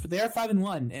 hearing much. But they are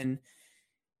 5-1, and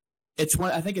it's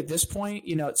one. I think at this point,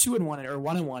 2-1 or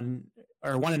 1-1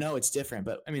 or 1-0, it's different.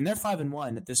 But I mean, they're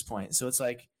 5-1 at this point, so it's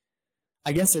like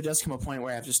I guess there does come a point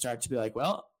where I have to start to be like,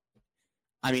 well,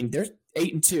 I mean, they're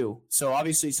 8-2, so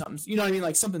obviously something's,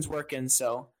 like something's working.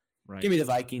 So give me the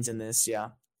Vikings in this, yeah.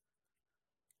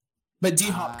 But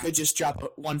D-Hop could just drop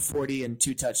 140 and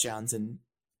 2 touchdowns. And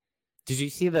did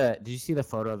you see the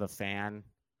photo of the fan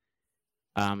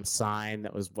sign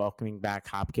that was welcoming back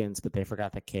Hopkins, but they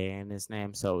forgot the K in his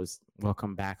name, so it was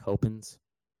welcome back Hopkins?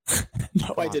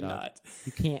 No, I did not.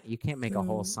 You can't make a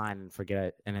whole sign and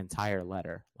forget an entire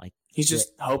letter. Like he's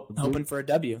just hoping for a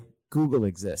W. Google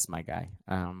exists, my guy.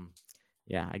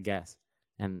 Yeah, I guess,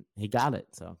 and he got it.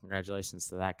 So congratulations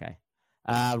to that guy.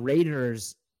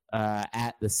 Raiders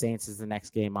at the Saints is the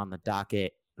next game on the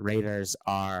docket. The Raiders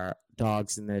are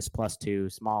dogs in this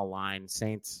 +2 small line.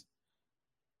 Saints,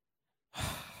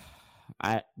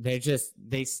 they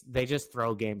just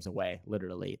throw games away.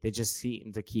 Literally, they just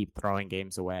seem to keep throwing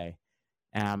games away.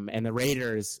 And the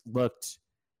Raiders looked,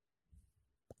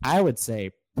 I would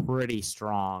say, pretty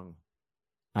strong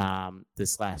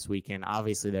this last weekend.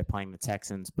 Obviously, they're playing the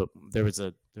Texans, but there was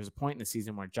a point in the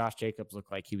season where Josh Jacobs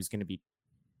looked like he was going to be.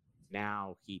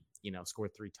 Now he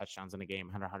scored 3 touchdowns in a game,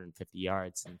 150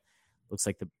 yards, and looks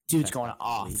like the dude's going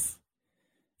off.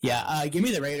 Yeah, give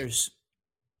me the Raiders.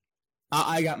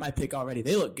 I got my pick already.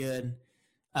 They look good.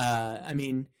 I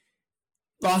mean,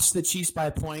 lost to the Chiefs by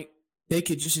a point. They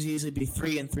could just as easily be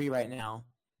 3-3 right now.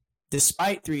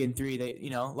 Despite 3-3, they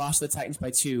lost to the Titans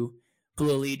by 2,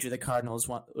 blew a lead to the Cardinals,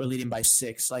 were leading by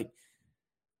 6. Like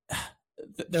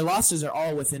their losses are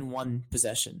all within one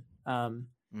possession, and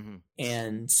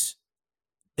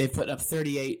they've put up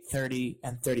 38, 30,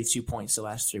 and 32 points the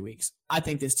last 3 weeks. I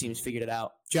think this team's figured it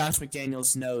out. Josh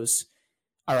McDaniels knows.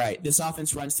 All right, this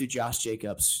offense runs through Josh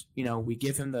Jacobs. We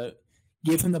give him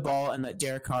the ball and let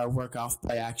Derek Carr work off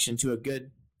play action to a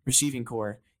good receiving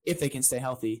core if they can stay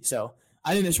healthy. So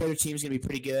I think this Raider team is going to be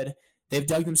pretty good. They've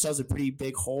dug themselves a pretty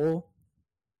big hole,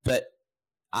 but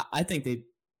I think I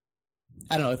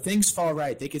don't know, if things fall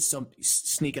right, they could still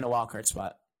sneak in a wild card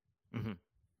spot. Mm-hmm.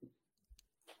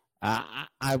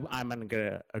 I'm going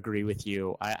to agree with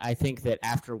you. I think that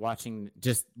after watching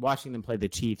them play the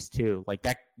Chiefs too, like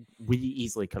that, we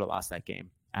easily could have lost that game.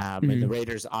 And the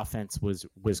Raiders' offense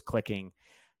was clicking.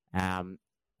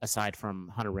 Aside from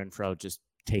Hunter Renfrow just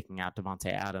taking out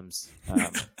Devontae Adams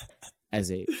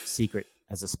as a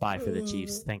spy for the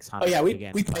Chiefs. Thanks, Hunter. Oh yeah, we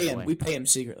pay him. We pay him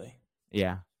secretly.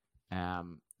 Yeah.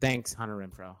 Thanks, Hunter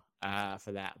Renfrow.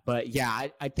 For that. But yeah,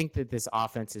 I think that this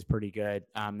offense is pretty good.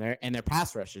 Their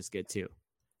pass rush is good too.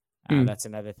 That's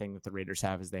another thing that the Raiders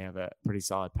have, is they have a pretty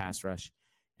solid pass rush.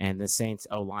 And the Saints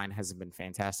O-line hasn't been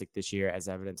fantastic this year, as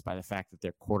evidenced by the fact that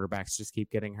their quarterbacks just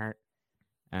keep getting hurt.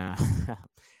 I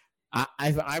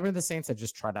read the Saints that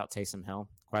just tried out Taysom Hill,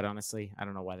 quite honestly. I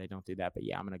don't know why they don't do that, but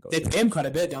yeah, I'm going to go. They pay him quite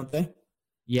a bit, don't they?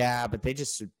 Yeah, but they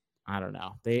just, I don't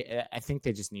know. I think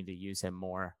they just need to use him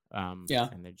more. Yeah.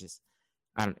 And they're just,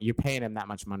 I don't know. You're paying him that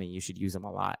much money. You should use him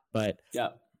a lot. But yeah,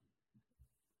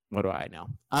 what do I know?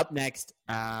 Up next,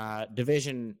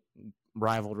 division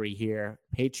rivalry here.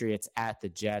 Patriots at the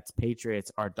Jets.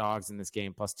 Patriots are dogs in this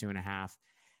game, +2.5.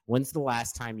 When's the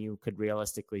last time you could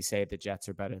realistically say the Jets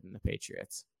are better than the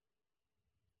Patriots?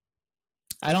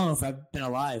 I don't know if I've been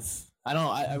alive.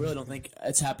 I really don't think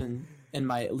it's happened in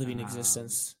my living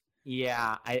existence.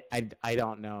 Yeah, I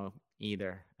don't know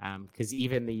either. Because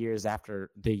even the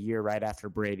year right after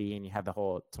Brady, and you had the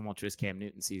whole tumultuous Cam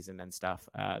Newton season and stuff,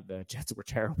 the Jets were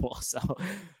terrible. So,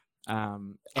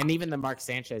 and even the Mark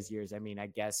Sanchez years, I mean, I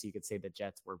guess you could say the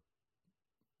Jets were.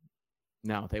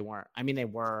 No, they weren't. I mean, they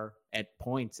were at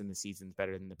points in the seasons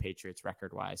better than the Patriots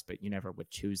record-wise, but you never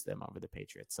would choose them over the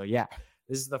Patriots. So, yeah,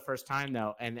 this is the first time,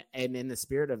 though. And in the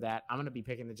spirit of that, I'm going to be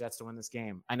picking the Jets to win this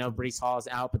game. I know Breece Hall is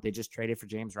out, but they just traded for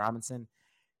James Robinson.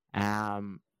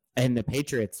 And the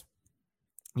Patriots,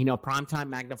 primetime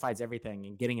magnifies everything,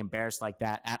 and getting embarrassed like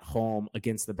that at home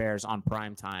against the Bears on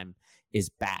primetime is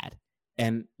bad.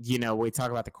 And, we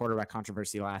talked about the quarterback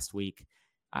controversy last week.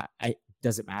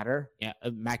 Does it matter? Yeah,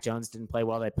 Mac Jones didn't play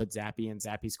well. They put Zappe, and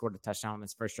Zappe scored a touchdown on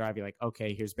his first drive. You're like,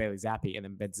 okay, here's Bailey Zappe, and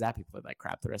then Ben Zappe played like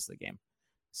crap the rest of the game.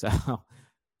 So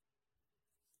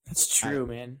that's true,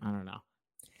 man. I don't know,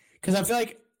 because I feel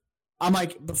like I'm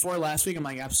like before last week. I'm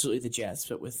like absolutely the Jets,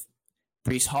 but with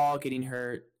Breece Hall getting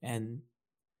hurt, and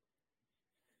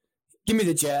give me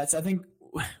the Jets. I think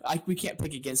we can't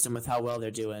pick against them with how well they're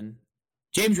doing.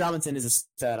 James Robinson is a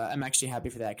stud. I'm actually happy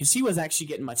for that, because he was actually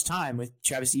getting much time with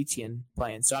Travis Etienne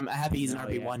playing. So I'm happy he's an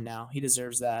RB1 now. He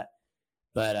deserves that.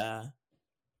 But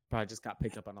probably just got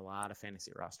picked up on a lot of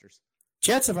fantasy rosters.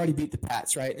 Jets have already beat the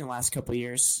Pats, right, in the last couple of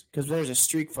years, because there was a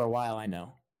streak for a while, I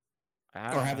know.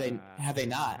 Or have they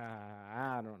not?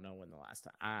 I don't know when the last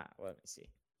time. Let me see.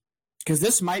 Because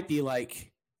this might be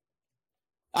like,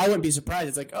 I wouldn't be surprised.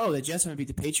 It's like, oh, the Jets haven't beat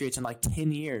the Patriots in like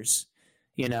 10 years,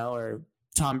 or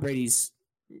Tom Brady's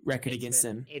record against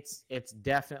them. It's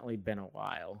definitely been a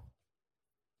while.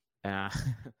 I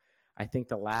think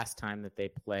the last time that they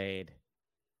played,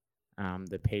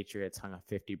 the Patriots hung a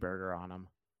 50 burger on them.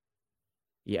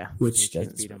 Yeah, which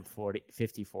beat them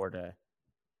 54 to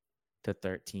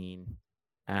 13.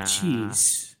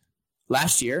 Jeez,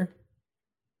 last year.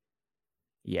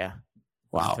 Yeah.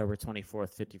 Wow. October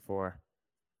 24th, 54.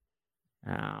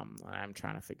 I'm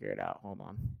trying to figure it out. Hold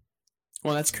on.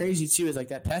 Well, that's crazy too. Is like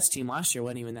that Pats team last year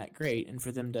wasn't even that great, and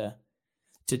for them to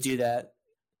to do that.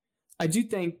 I do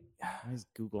think. Why is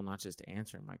Google not just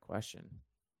answering my question?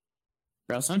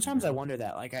 Bro, sometimes I wonder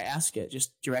that. Like, I ask it,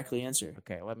 just directly answer.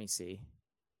 Okay, let me see.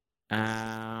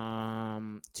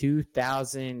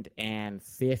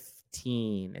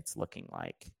 2015, it's looking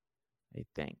like, I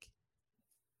think.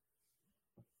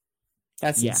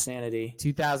 That's insanity.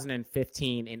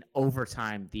 2015, in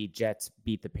overtime, the Jets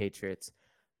beat the Patriots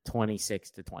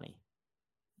 26-20.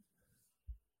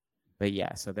 But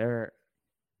yeah, so they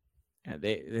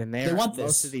want most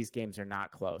this. of these games are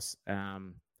not close.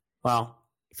 Wow.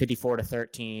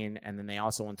 54-13, and then they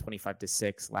also won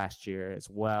 25-6 last year as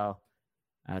well.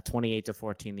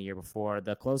 28-14 the year before.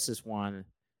 The closest one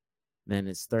then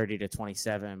is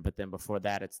 30-27, but then before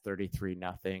that it's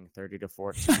 33-0,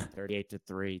 30-14,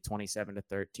 38-3,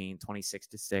 27-13,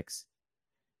 26-6.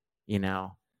 You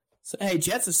know. So hey,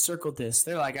 Jets have circled this.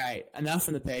 They're like, all right, enough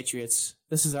from the Patriots.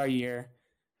 This is our year.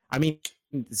 I mean,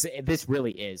 this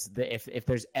really is. If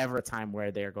there's ever a time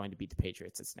where they're going to beat the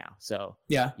Patriots, it's now. So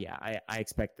yeah, I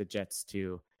expect the Jets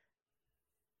to,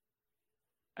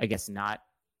 I guess, not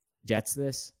Jets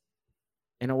this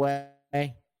in a way.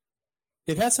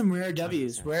 They've had some rare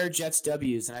W's, rare Jets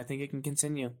W's, and I think it can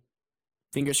continue.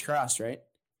 Fingers crossed, right?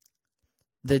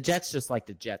 The Jets just like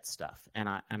the Jets stuff, and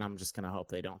I'm just gonna hope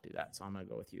they don't do that. So I'm gonna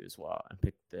go with you as well and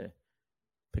pick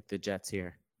the Jets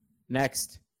here.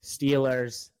 Next,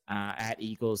 Steelers at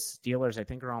Eagles. Steelers, I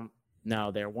think,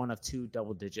 they're one of two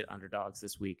double-digit underdogs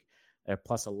this week. They're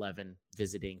plus 11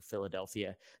 visiting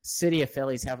Philadelphia. City of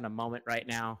Philly's having a moment right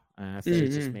now. Philly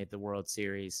just made the World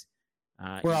Series.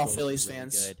 We're all Eagles Phillies really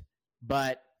fans. good.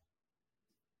 But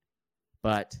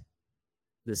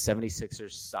the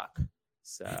 76ers suck.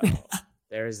 So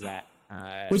there's that.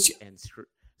 And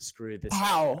screw this.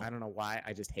 How? I don't know why.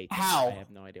 I just hate them. How? I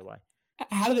have no idea why.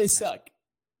 How do they suck?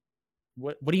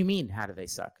 What do you mean? How do they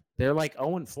suck? They're like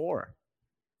 0-4.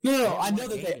 No. I know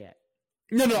that they. Yet.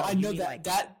 No. I know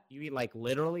that. You mean like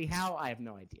literally how? I have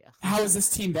no idea. How is this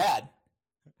team bad?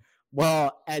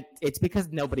 Well, it's because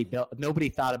nobody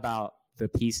thought about the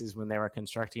pieces when they were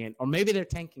constructing it, or maybe they're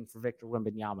tanking for Victor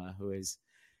Wembanyama, who is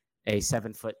a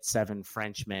 7'7"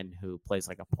 Frenchman who plays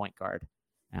like a point guard,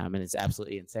 and it's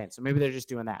absolutely insane. So maybe they're just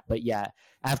doing that. But yeah,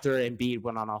 after Embiid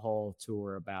went on a whole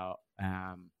tour about,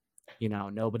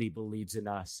 nobody believes in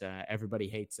us, everybody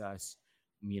hates us.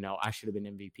 I should have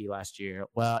been MVP last year.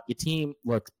 Well, your team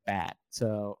looks bad,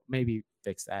 so maybe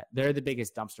fix that. They're the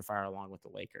biggest dumpster fire along with the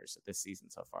Lakers this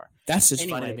season so far. That's just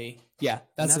funny to me. Yeah,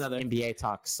 that's another NBA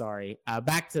talk. Sorry.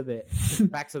 Back to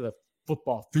the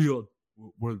football field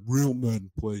where real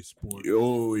men play sports.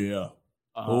 Oh yeah.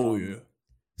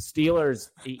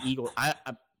 Steelers, Eagles.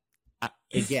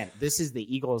 Again, this is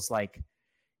the Eagles. Like,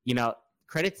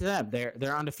 credit to them.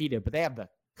 They're undefeated, but they have the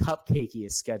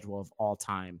cupcakiest schedule of all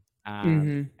time.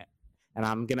 And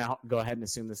I'm going to go ahead and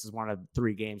assume this is one of the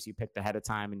 3 games you picked ahead of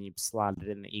time and you slotted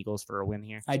in the Eagles for a win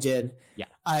here. I did. Yeah.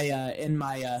 I in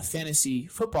my fantasy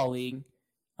football league,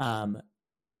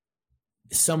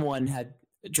 someone had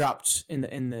dropped in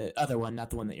the other one,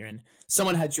 not the one that you're in.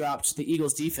 Someone had dropped the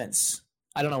Eagles defense.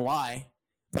 I don't know why,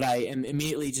 but I am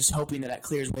immediately just hoping that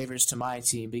clears waivers to my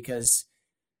team because,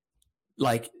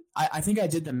 like, I think I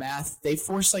did the math. They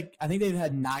forced I think they've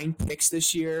had 9 picks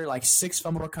this year, like 6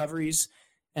 fumble recoveries,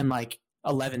 and like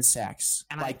 11 sacks.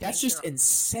 And that's just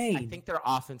insane. I think their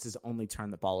offense has only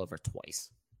turned the ball over twice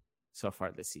so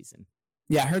far this season.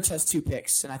 Yeah, Hurts has 2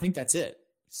 picks, and I think that's it.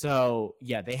 So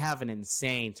yeah, they have an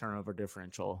insane turnover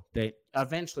differential. That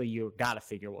eventually you got to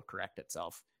figure will correct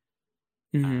itself.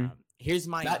 Here's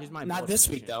my not this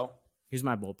week though. Here's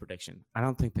my bold prediction. I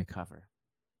don't think they cover.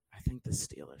 I think the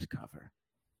Steelers cover.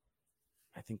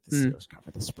 I think the Steelers cover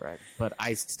the spread, but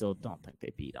I still don't think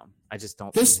they beat them. I just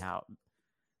don't see how.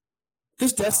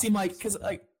 This does seem like because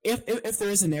if there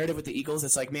is a narrative with the Eagles,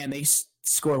 it's like, man, they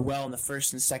score well in the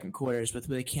first and second quarters, but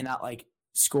they cannot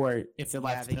score if they're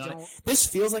left. This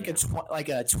feels like a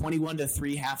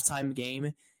 21-3 halftime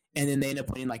game, and then they end up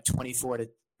winning 24-20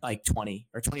 or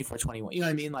 24-21. You know what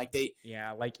I mean?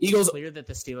 Eagles. It's clear that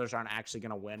the Steelers aren't actually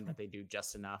going to win, but they do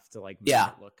just enough to make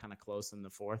it look kind of close in the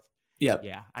fourth.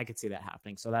 Yeah, I could see that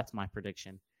happening. So that's my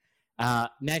prediction.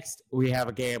 Next, we have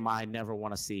a game I never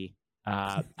want to see.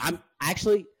 I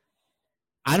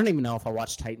don't even know if I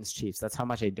watch Titans Chiefs. That's how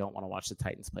much I don't want to watch the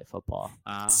Titans play football.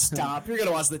 Stop! You're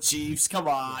gonna watch the Chiefs. Come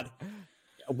on.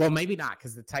 Well, maybe not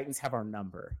because the Titans have our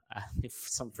number.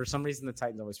 For some reason, the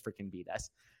Titans always freaking beat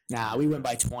us. Nah, we win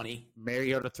by 20.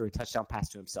 Mariota threw a touchdown pass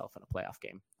to himself in a playoff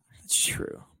game. That's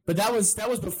true. But that was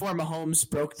before Mahomes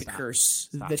broke the curse,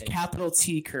 the capital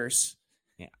T curse.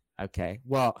 Yeah. Okay.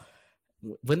 Well,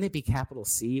 wouldn't it be capital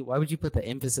C? Why would you put the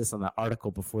emphasis on the article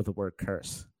before the word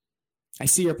curse? I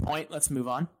see your point. Let's move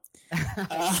on.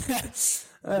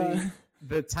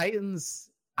 The Titans.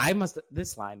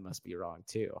 This line must be wrong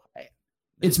too.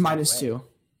 It's -2.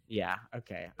 Yeah.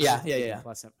 Okay. Yeah.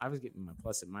 I was getting my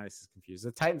plus and minuses confused.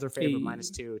 The Titans are favored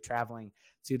 -2, traveling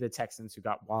to the Texans, who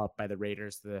got walloped by the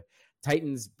Raiders. The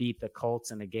Titans beat the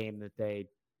Colts in a game that they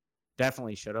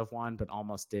definitely should have won, but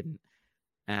almost didn't.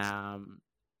 And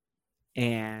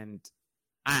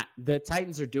the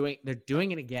Titans are doing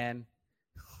it again.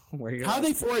 How are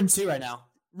they 4-2 right now?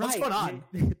 What's going on?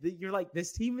 You're like,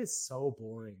 this team is so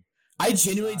boring. I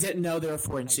genuinely didn't know they were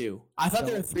 4-2. I thought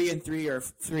they were 3-3 or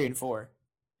 3-4.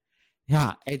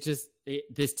 Yeah,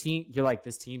 this team. You're like,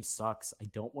 this team sucks. I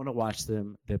don't want to watch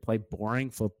them. They play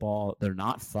boring football. They're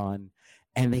not fun,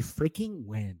 and they freaking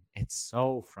win. It's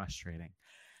so frustrating.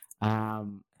 I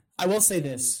will say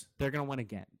this: they're gonna win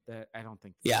again. I don't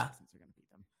think. The Texans are gonna beat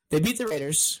them. They beat the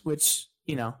Raiders, which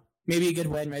maybe a good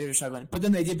win. Raiders are struggling, but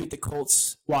then they did beat the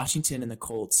Colts, Washington, and the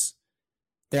Colts.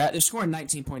 They're scoring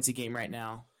 19 points a game right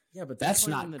now. Yeah, but that's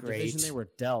not in the great. Division they were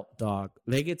dealt, dog.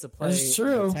 They get to play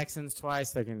the Texans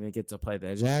twice. They're going to get to play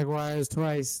the Jaguars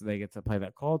twice. They get to play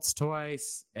the Colts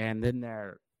twice, and then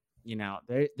they're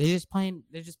just playing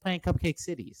cupcake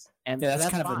cities. And that's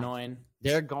kind of annoying.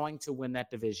 They're going to win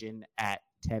that division at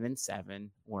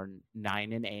 10-7 or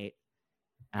 9-8,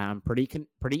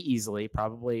 pretty easily.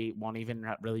 Probably won't even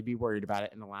really be worried about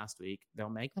it in the last week. They'll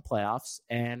make the playoffs,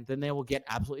 and then they will get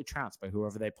absolutely trounced by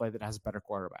whoever they play that has a better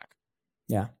quarterback.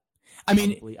 Yeah. I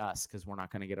mean, probably us, because we're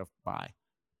not going to get a bye.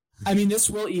 I mean, this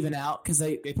will even out because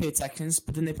they play Texans,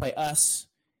 but then they play us,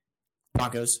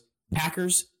 Broncos,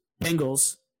 Packers,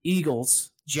 Bengals,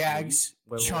 Eagles, Jags,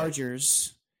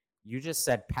 Chargers. You just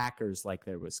said Packers like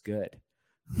there was good.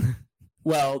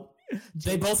 Well,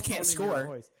 they both can't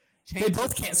score. They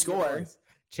both can't score.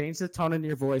 Change the tone in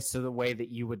your voice to the way that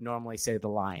you would normally say the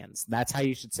Lions. That's how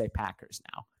you should say Packers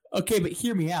now. Okay, but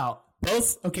hear me out.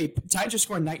 Titans are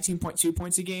scoring 19.2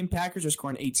 points a game. Packers are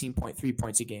scoring 18.3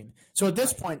 points a game. So at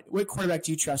this point, what quarterback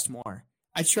do you trust more?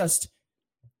 I trust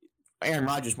Aaron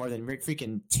Rodgers more than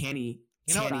freaking Tanny.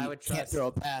 You know what I would trust? Can't throw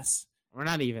a pass. We're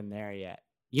not even there yet.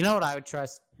 You know what I would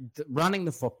trust? Running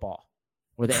the football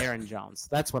with Aaron Jones.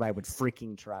 That's what I would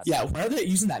freaking trust. Yeah, why are they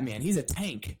using that man? He's a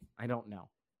tank. I don't know.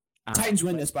 Titans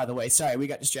win this, by the way. Sorry, we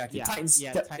got distracted. Yeah, Titans,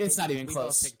 it's not even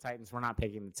close. Both pick Titans. We're not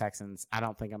picking the Texans. I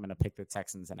don't think I'm going to pick the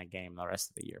Texans in a game the rest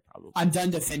of the year, probably. I'm done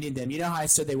defending them. You know how I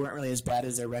said they weren't really as bad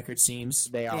as their record seems?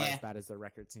 They are as bad as their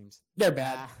record seems. They're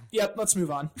bad. Yep, let's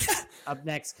move on. Up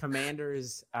next,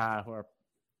 Commanders, who are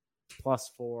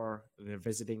 +4. They're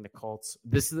visiting the Colts.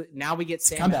 Now we get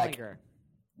Sam Ehlinger.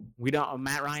 We don't.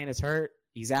 Matt Ryan is hurt.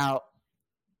 He's out.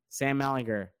 Sam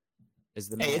Ehlinger is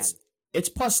the man. It's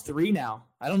 +3 now.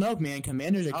 I don't know, man.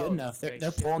 Commanders are good enough.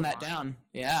 They're pulling that down.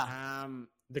 Yeah.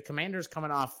 The Commanders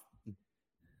coming off,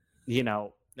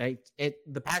 the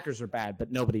Packers are bad, but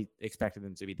nobody expected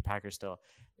them to be the Packers still.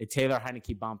 The Taylor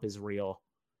Heineke bump is real.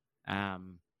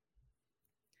 I'm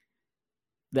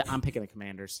picking the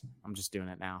Commanders. I'm just doing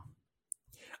it now.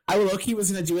 I low-key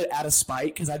was going to do it out of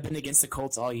spite because I've been against the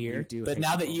Colts all year. But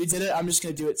now that you did it, I'm just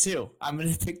going to do it too. I'm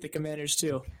going to pick the Commanders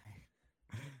too.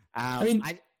 I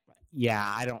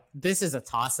don't. This is a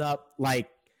toss-up.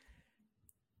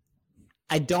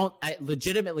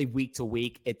 Legitimately week to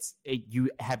week, you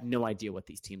have no idea what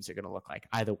these teams are going to look like.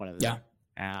 Either one of them.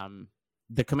 Yeah.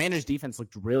 The Commanders' defense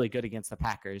looked really good against the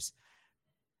Packers,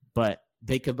 but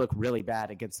they could look really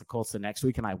bad against the Colts the next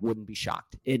week, and I wouldn't be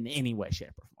shocked in any way,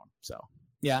 shape, or form. So.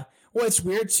 Yeah. Well, it's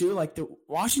weird too.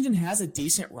 Washington has a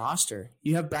decent roster.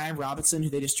 You have Brian Robinson, who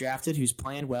they just drafted, who's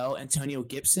playing well. Antonio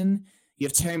Gibson. You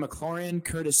have Terry McLaurin,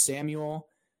 Curtis Samuel,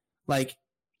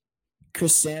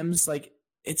 Chris Sims.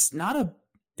 It's not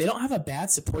they don't have a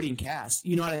bad supporting cast.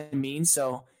 You know what I mean?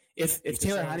 So if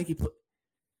Taylor Heineke,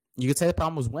 you could say the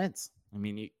problem was Wentz. I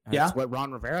mean, that's what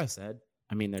Ron Rivera said.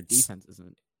 I mean, their defense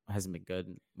hasn't been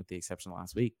good with the exception of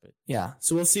last week. But yeah,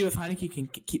 so we'll see if Heineke can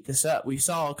keep this up. We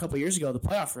saw a couple years ago the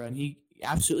playoff run. He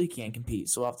absolutely can compete.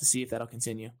 So we'll have to see if that'll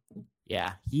continue.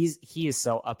 Yeah, he is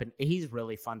so up and he's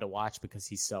really fun to watch because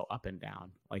he's so up and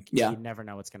down. You never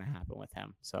know what's going to happen with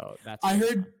him. So that's I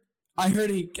heard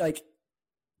he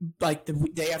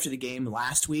the day after the game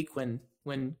last week when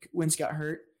Wentz got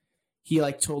hurt, he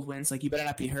told Wentz you better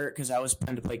not be hurt because I was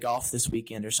planning to play golf this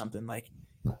weekend or something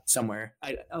somewhere.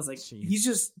 I was like, he's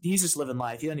just living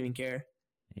life. He doesn't even care.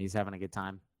 He's having a good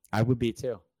time. I would be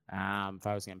too if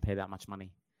I was going to pay that much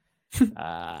money.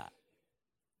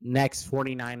 Next,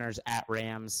 49ers at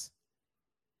Rams.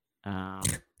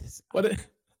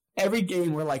 Every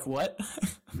game we're like, what?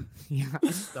 Yeah, I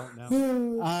just don't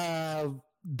know.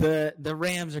 The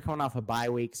Rams are coming off a bye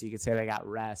week, so you could say they got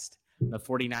rest. The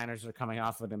 49ers are coming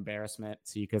off of an embarrassment,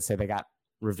 so you could say they got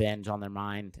revenge on their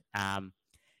mind.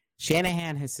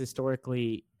 Shanahan has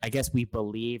historically, I guess we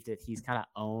believe that he's kind of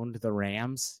owned the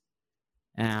Rams.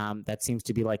 That seems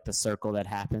to be like the circle that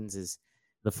happens is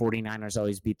the 49ers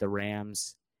always beat the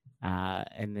Rams,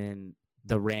 and then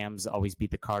the Rams always beat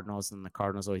the Cardinals, and the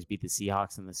Cardinals always beat the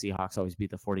Seahawks, and the Seahawks always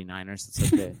beat the 49ers. It's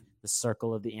like the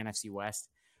circle of the NFC West.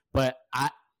 But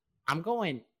I'm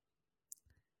going –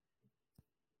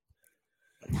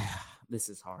 this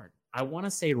is hard. I want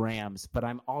to say Rams, but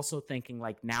I'm also thinking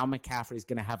like now McCaffrey's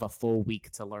going to have a full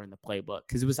week to learn the playbook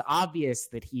because it was obvious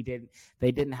that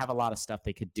they didn't have a lot of stuff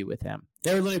they could do with him.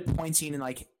 They were literally pointing and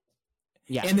like –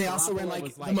 yeah, and they also ran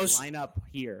like the most line up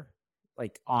here,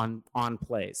 like on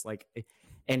plays, like,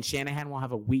 and Shanahan will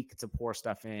have a week to pour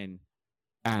stuff in,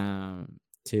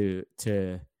 to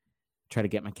try to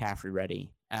get McCaffrey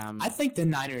ready. I think the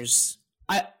Niners,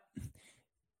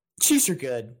 Chiefs are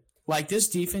good. Like this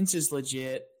defense is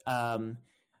legit.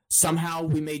 Somehow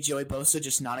we made Joey Bosa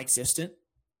just non-existent,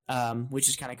 which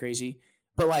is kind of crazy.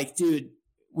 But like, dude,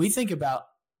 we think about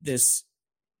this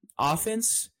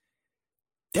offense.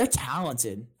 They're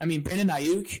talented. I mean, Brandon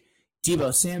Ayuk,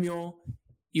 Deebo Samuel,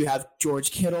 you have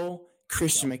George Kittle,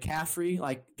 Christian McCaffrey.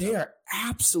 Like, they are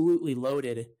absolutely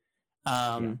loaded.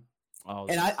 And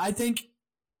I think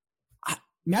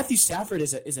Matthew Stafford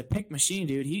is a pick machine,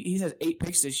 dude. He has 8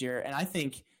 picks this year, and I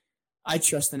think I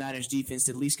trust the Niners defense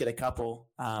to at least get a couple,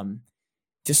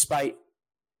 despite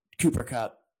Cooper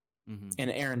Kupp and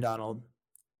Aaron Donald.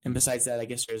 And besides that, I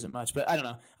guess there isn't much. But I don't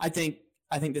know. I think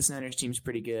this Niners team's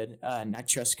pretty good, and I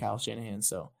trust Kyle Shanahan.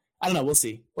 So I don't know. We'll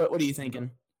see. What are you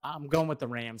thinking? I'm going with the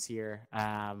Rams here.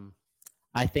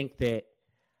 I think that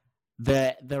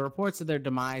the reports of their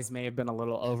demise may have been a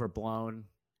little overblown.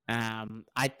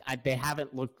 They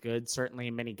haven't looked good, certainly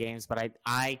in many games, but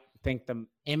I think the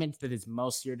image that is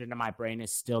most seared into my brain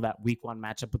is still that week 1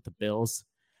 matchup with the Bills.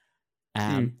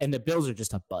 And the Bills are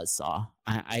just a buzzsaw.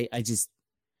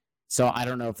 So I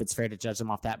don't know if it's fair to judge them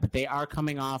off that, but they are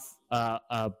coming off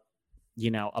a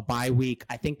bye week.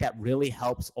 I think that really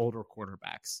helps older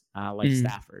quarterbacks like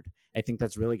Stafford. I think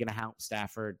that's really going to help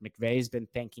Stafford. McVay's been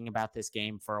thinking about this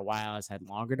game for a while, has had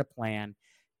longer to plan.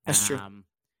 That's true.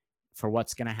 For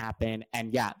what's going to happen.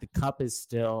 And yeah, the Cup is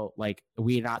still like,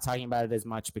 we're not talking about it as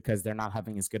much because they're not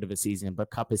having as good of a season,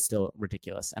 but Cup is still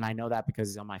ridiculous. And I know that because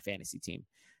he's on my fantasy team.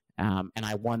 And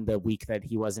I won the week that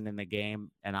he wasn't in the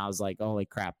game. And I was like, holy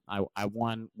crap. I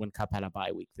won when Cup had a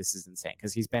bye week. This is insane.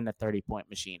 Cause he's been a 30-point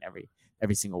machine every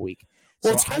single week.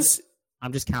 Well, so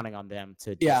I'm just counting on them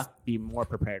to just be more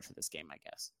prepared for this game, I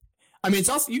guess. I mean, it's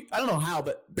also I don't know how,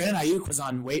 but Brandon Ayuk was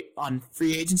on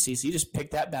free agency, so you just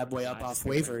picked that bad boy up off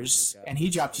waivers, and he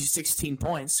dropped you 16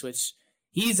 points, which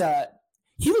he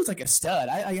looks like a stud.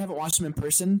 I haven't watched him in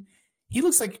person. He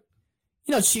looks like,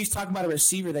 Chiefs talking about a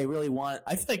receiver they really want.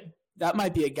 I feel like that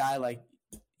might be a guy like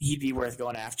he'd be worth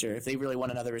going after if they really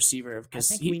want another receiver.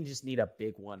 Because I think we just need a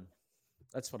big one.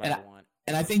 That's what I want,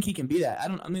 and I think he can be that. I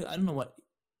don't know what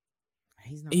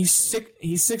he's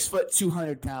 6 foot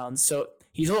 200 pounds, so.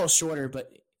 He's a little shorter, but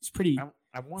he's pretty.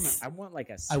 I want like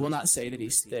a. I will not say that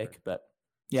he's thick, but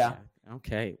yeah.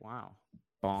 Okay. Wow.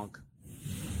 Bonk.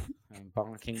 I'm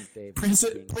bonking Dave.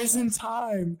 Prison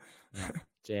time. Yeah,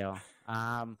 jail.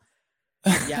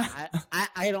 Yeah.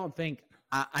 I don't think.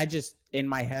 I just in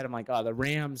my head I'm like, oh, the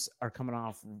Rams are coming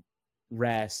off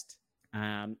rest.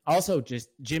 Also, just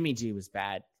Jimmy G was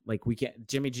bad. Like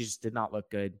Jimmy G just did not look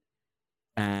good.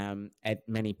 At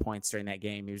many points during that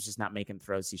game, he was just not making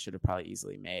throws he should have probably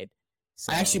easily made.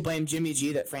 So, I actually blame Jimmy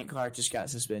G that Frank Clark just got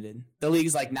suspended. The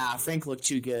league's like, nah, Frank looked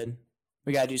too good.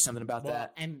 We got to do something about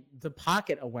that. And the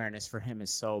pocket awareness for him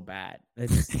is so bad. The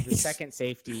second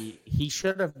safety, he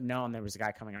should have known there was a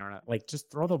guy coming around. Like,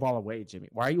 just throw the ball away, Jimmy.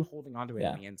 Why are you holding onto it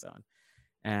in the end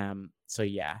zone? So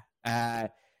yeah, I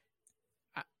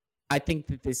think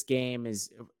that this game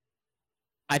is.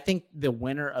 I think the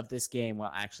winner of this game will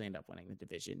actually end up winning the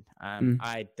division.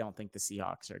 I don't think the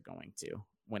Seahawks are going to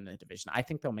win the division. I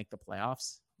think they'll make the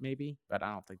playoffs, maybe, but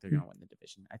I don't think they're going to win the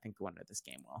division. I think the winner of this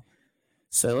game will.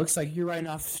 So it looks like you're writing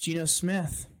off Geno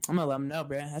Smith. I'm going to let him know,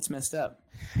 bro. That's messed up.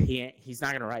 He's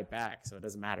not going to write back, so it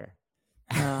doesn't matter.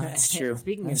 That's true.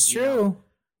 That's true.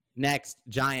 Next,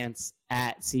 Giants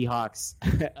at Seahawks.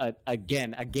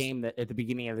 Again, a game that at the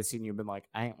beginning of the season you've been like,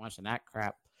 I ain't watching that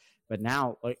crap. But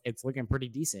now it's looking pretty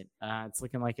decent. It's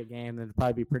looking like a game that'll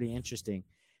probably be pretty interesting.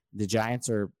 The Giants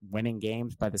are winning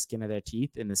games by the skin of their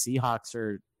teeth, and the Seahawks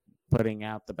are putting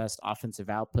out the best offensive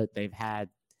output they've had.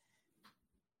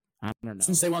 I don't know.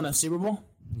 Since they won the Super Bowl?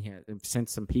 Yeah,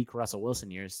 since some peak Russell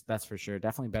Wilson years, that's for sure.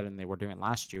 Definitely better than they were doing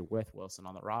last year with Wilson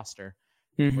on the roster.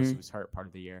 Of course, he was hurt part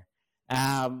of the year.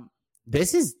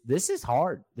 This is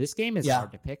hard. This game is Yeah.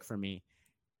 hard to pick for me.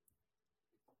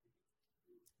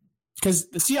 Because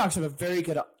the Seahawks have a very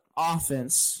good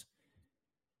offense.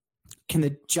 Can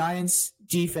the Giants'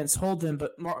 defense hold them?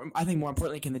 But I think more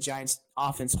importantly, can the Giants'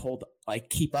 offense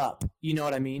keep up? You know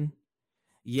what I mean?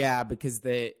 Yeah, because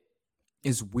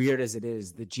as weird as it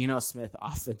is, the Geno Smith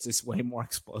offense is way more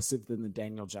explosive than the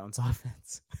Daniel Jones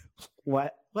offense.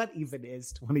 What even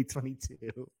is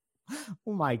 2022?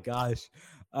 Oh my gosh.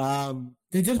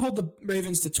 They did hold the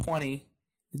Ravens to 20,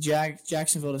 the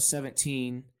Jacksonville to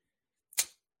 17.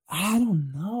 I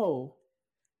don't know.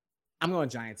 I'm going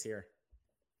Giants here.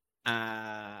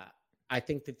 I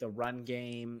think that the run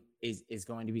game is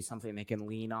going to be something they can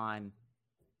lean on.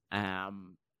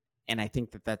 And I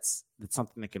think that's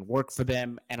something that can work for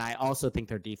them. And I also think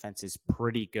their defense is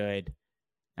pretty good.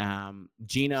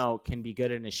 Geno can be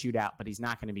good in a shootout, but he's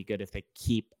not going to be good if they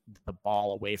keep the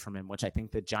ball away from him, which I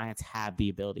think the Giants have the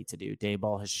ability to do.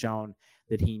 Daboll has shown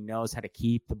that he knows how to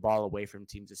keep the ball away from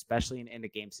teams, especially in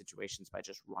end-of-game situations, by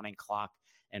just running clock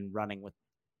and running with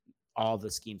all the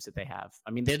schemes that they have.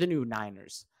 I mean, they're the new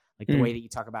Niners. Like the way that you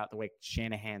talk about the way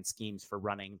Shanahan schemes for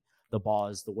running the ball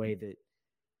is the way that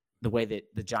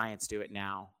the Giants do it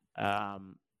now.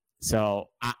 So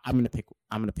I'm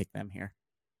gonna pick them here.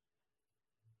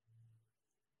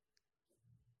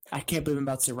 I can't believe I'm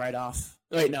about to write off.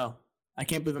 Wait, no. I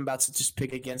can't believe I'm about to just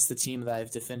pick against the team that I've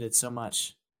defended so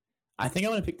much. I think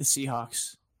I'm going to pick the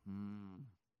Seahawks.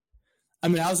 I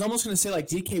mean, I was almost going to say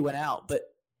DK went out,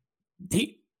 but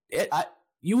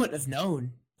you wouldn't have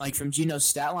known from Geno's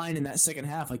stat line in that second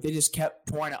half. They just kept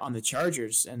pouring it on the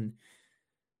Chargers, and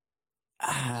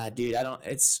dude,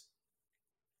 this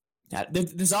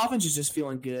offense is just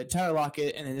feeling good. Tyler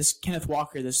Lockett and then this Kenneth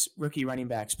Walker, this rookie running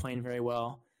back's playing very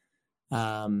well.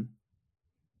 I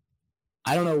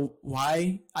don't know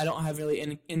why I don't have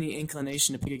really any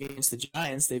inclination to pick against the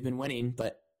Giants. They've been winning,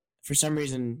 but for some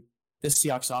reason, this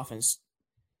Seahawks offense.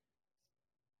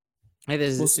 We'll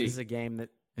see. This is a game that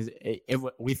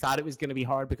we thought it was going to be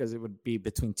hard because it would be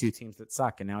between two teams that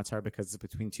suck, and now it's hard because it's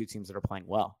between two teams that are playing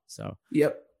well. So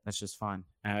yep, that's just fun.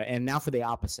 And now for the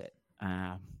opposite,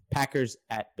 Packers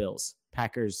at Bills.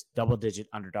 Packers double-digit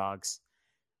underdogs,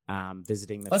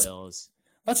 visiting the Bills.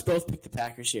 Let's both pick the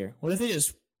Packers here. What if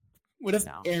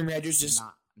Aaron Rodgers just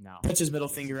puts his middle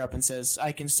finger up and says,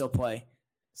 "I can still play"?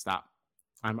 Stop.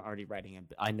 I'm already writing it.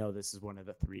 I know this is one of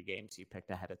the 3 games you picked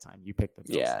ahead of time. You picked the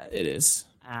Bills. Yeah, it is.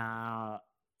 Well,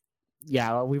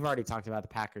 we've already talked about the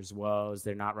Packers' woes.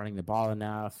 They're not running the ball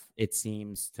enough. It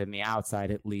seems, from the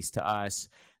outside, at least to us,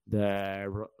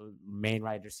 the main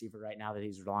wide receiver right now that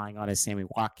he's relying on is Sammy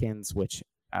Watkins, which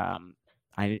I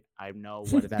know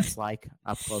what that's like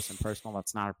up close and personal.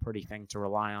 That's not a pretty thing to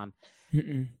rely on.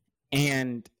 Mm-mm.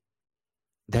 And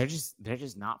they're just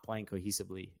not playing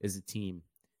cohesively as a team.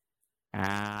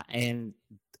 And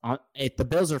if the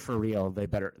Bills are for real, they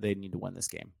need to win this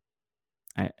game.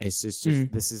 It's just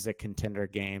this is a contender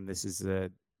game. This is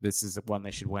one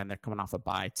they should win. They're coming off a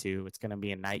bye too. It's going to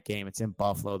be a night game. It's in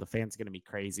Buffalo. The fans are going to be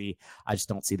crazy. I just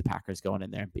don't see the Packers going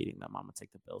in there and beating them. I'm going to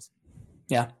take the Bills.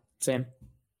 Yeah, same.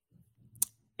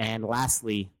 And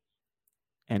lastly,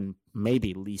 and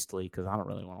maybe leastly, because I don't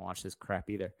really want to watch this crap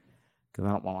either, because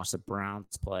I don't want to watch the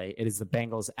Browns play. It is the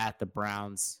Bengals at the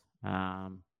Browns. I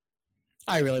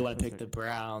really want to pick the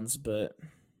Browns, but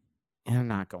they're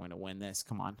not going to win this.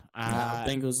 Come on.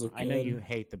 Bengals look good. I know you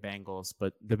hate the Bengals,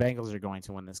 but the Bengals are going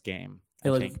to win this game,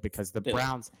 I think, because the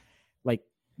Browns,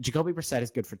 Jacoby Brissett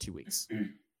is good for 2 weeks.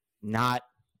 Not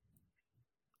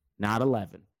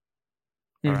 11.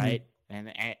 All right? And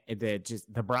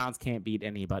the Browns can't beat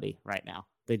anybody right now.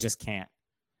 They just can't.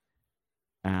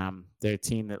 They're a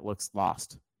team that looks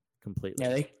lost completely.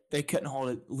 Yeah, they couldn't hold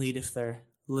a lead if their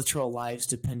literal lives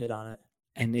depended on it.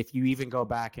 And if you even go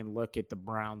back and look at the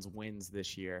Browns' wins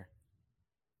this year,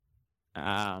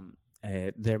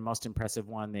 their most impressive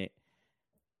one,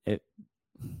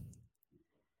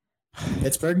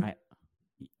 Pittsburgh.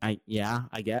 I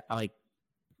get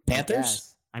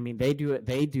Panthers. I mean, they do it.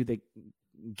 They do the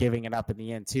giving it up in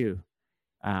the end too.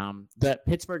 That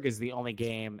Pittsburgh is the only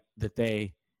game that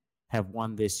they have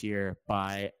won this year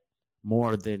by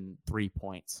more than 3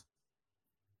 points.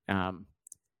 Dude,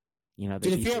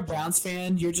 if you're a Browns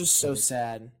fan, you're just so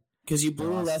sad because you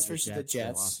blew a rest versus the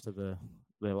Jets.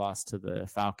 They lost to the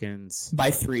Falcons by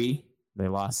 3. They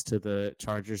lost to the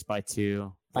Chargers by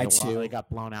 2. They got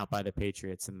blown out by the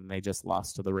Patriots, and they just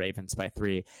lost to the Ravens by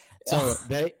 3. So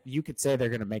you could say they're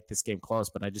going to make this game close,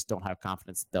 but I just don't have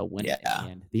confidence that they'll win it in the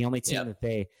end. The only team that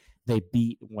they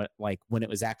beat when it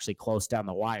was actually close down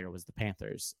the wire was the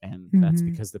Panthers, and that's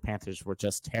because the Panthers were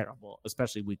just terrible,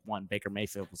 especially week 1. Baker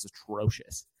Mayfield was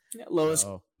atrocious. Yeah, lowest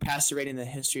passer rating in the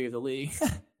history of the league.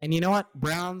 And you know what?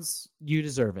 Browns, you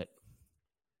deserve it.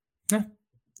 Yeah.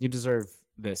 You deserve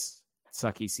this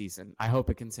sucky season. I hope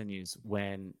it continues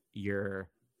when your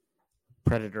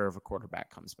predator of a quarterback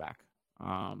comes back.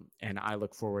 And I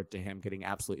look forward to him getting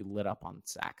absolutely lit up on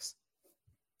sacks.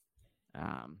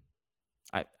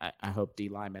 I hope D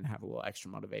linemen have a little extra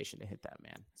motivation to hit that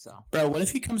man. So, bro, what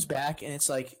if he comes back and it's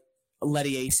like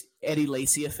Eddie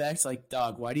Lacy effect? Like,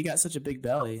 dog, why do you got such a big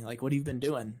belly? Like, what have you been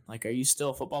doing? Like, are you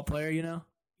still a football player? You know,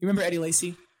 you remember Eddie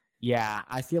Lacy? Yeah,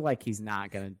 I feel like he's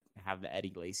not gonna have the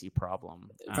Eddie Lacy problem.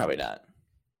 Probably not.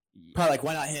 Probably like,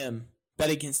 why not him? Bet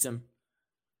against him.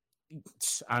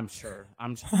 I'm sure.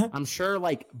 I'm sure.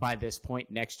 Like by this point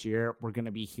next year, we're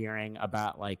gonna be hearing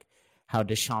about like how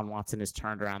Deshaun Watson has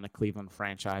turned around the Cleveland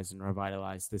franchise and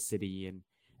revitalized the city,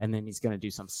 and then he's going to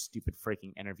do some stupid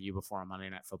freaking interview before a Monday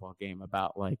Night Football game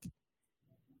about like,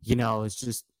 it's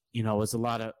just, it's a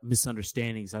lot of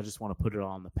misunderstandings. I just want to put it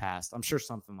all in the past. I'm sure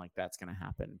something like that's going to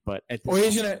happen, but at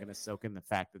this point, I'm going to soak in the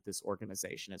fact that this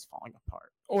organization is falling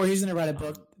apart. Or he's going to write a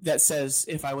book that says,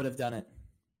 "If I would have done it."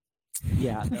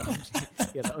 Yeah,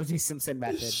 the O.J. Simpson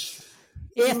method.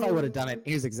 If I would have done it,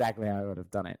 here's exactly how I would have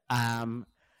done it.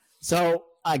 So,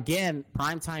 again,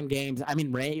 primetime games. I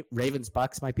mean,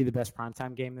 Ravens-Bucks might be the best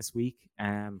primetime game this week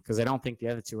because I don't think the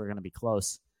other two are going to be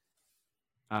close.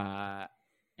 And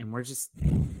we're just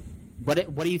 – what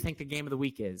do you think the game of the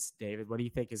week is, David? What do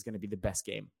you think is going to be the best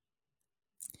game?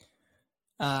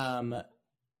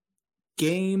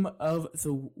 Game of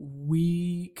the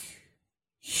week.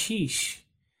 Sheesh.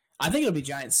 I think it'll be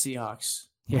Giants-Seahawks.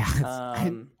 Yeah.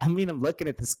 I mean, I'm looking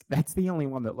at this. That's the only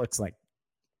one that looks like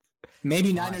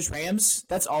maybe Niners-Rams.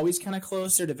 That's always kind of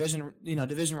close. They're division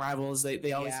rivals.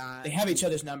 They always they have each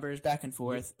other's numbers back and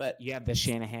forth. But you have the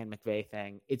Shanahan-McVay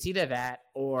thing. It's either that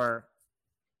or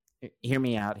hear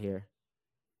me out here.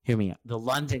 Hear me out. The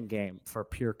London game for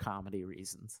pure comedy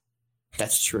reasons.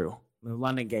 That's true. The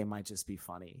London game might just be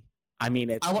funny. I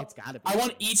mean, it's got to be. I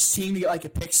want each team to get like a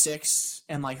pick six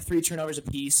and like 3 turnovers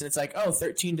apiece, and it's like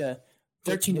 13 to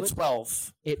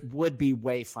 12. It would be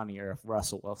way funnier if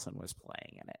Russell Wilson was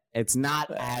playing in it. It's not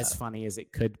as funny as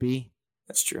it could be.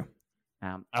 That's true.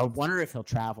 I wonder if he'll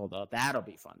travel though. That'll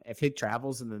be fun. If he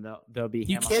travels and then there'll be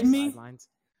him on the sidelines.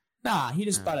 Nah, he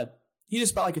just bought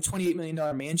like a $28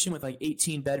 million mansion with like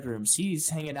 18 bedrooms. He's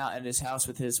hanging out at his house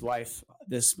with his wife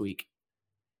this week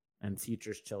and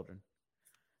future children.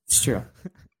 It's true.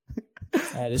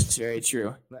 That is very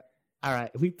true. All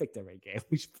right, we picked the right game.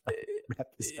 We should wrap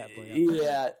this bad boy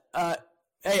up. Yeah.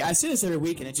 Hey, I say this every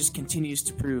week, and it just continues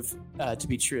to prove to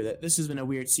be true that this has been a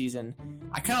weird season.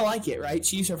 I kind of like it, right?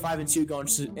 Chiefs are 5-2 going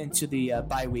into the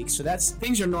bye week, so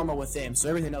things are normal with them. So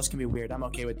everything else can be weird. I'm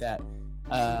okay with that.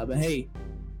 But hey,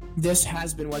 this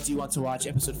has been What Do You Want to Watch,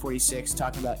 episode 46,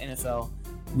 talking about NFL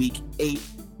Week 8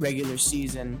 regular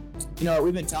season. You know what?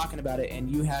 We've been talking about it, and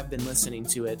you have been listening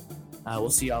to it. We'll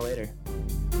see y'all later.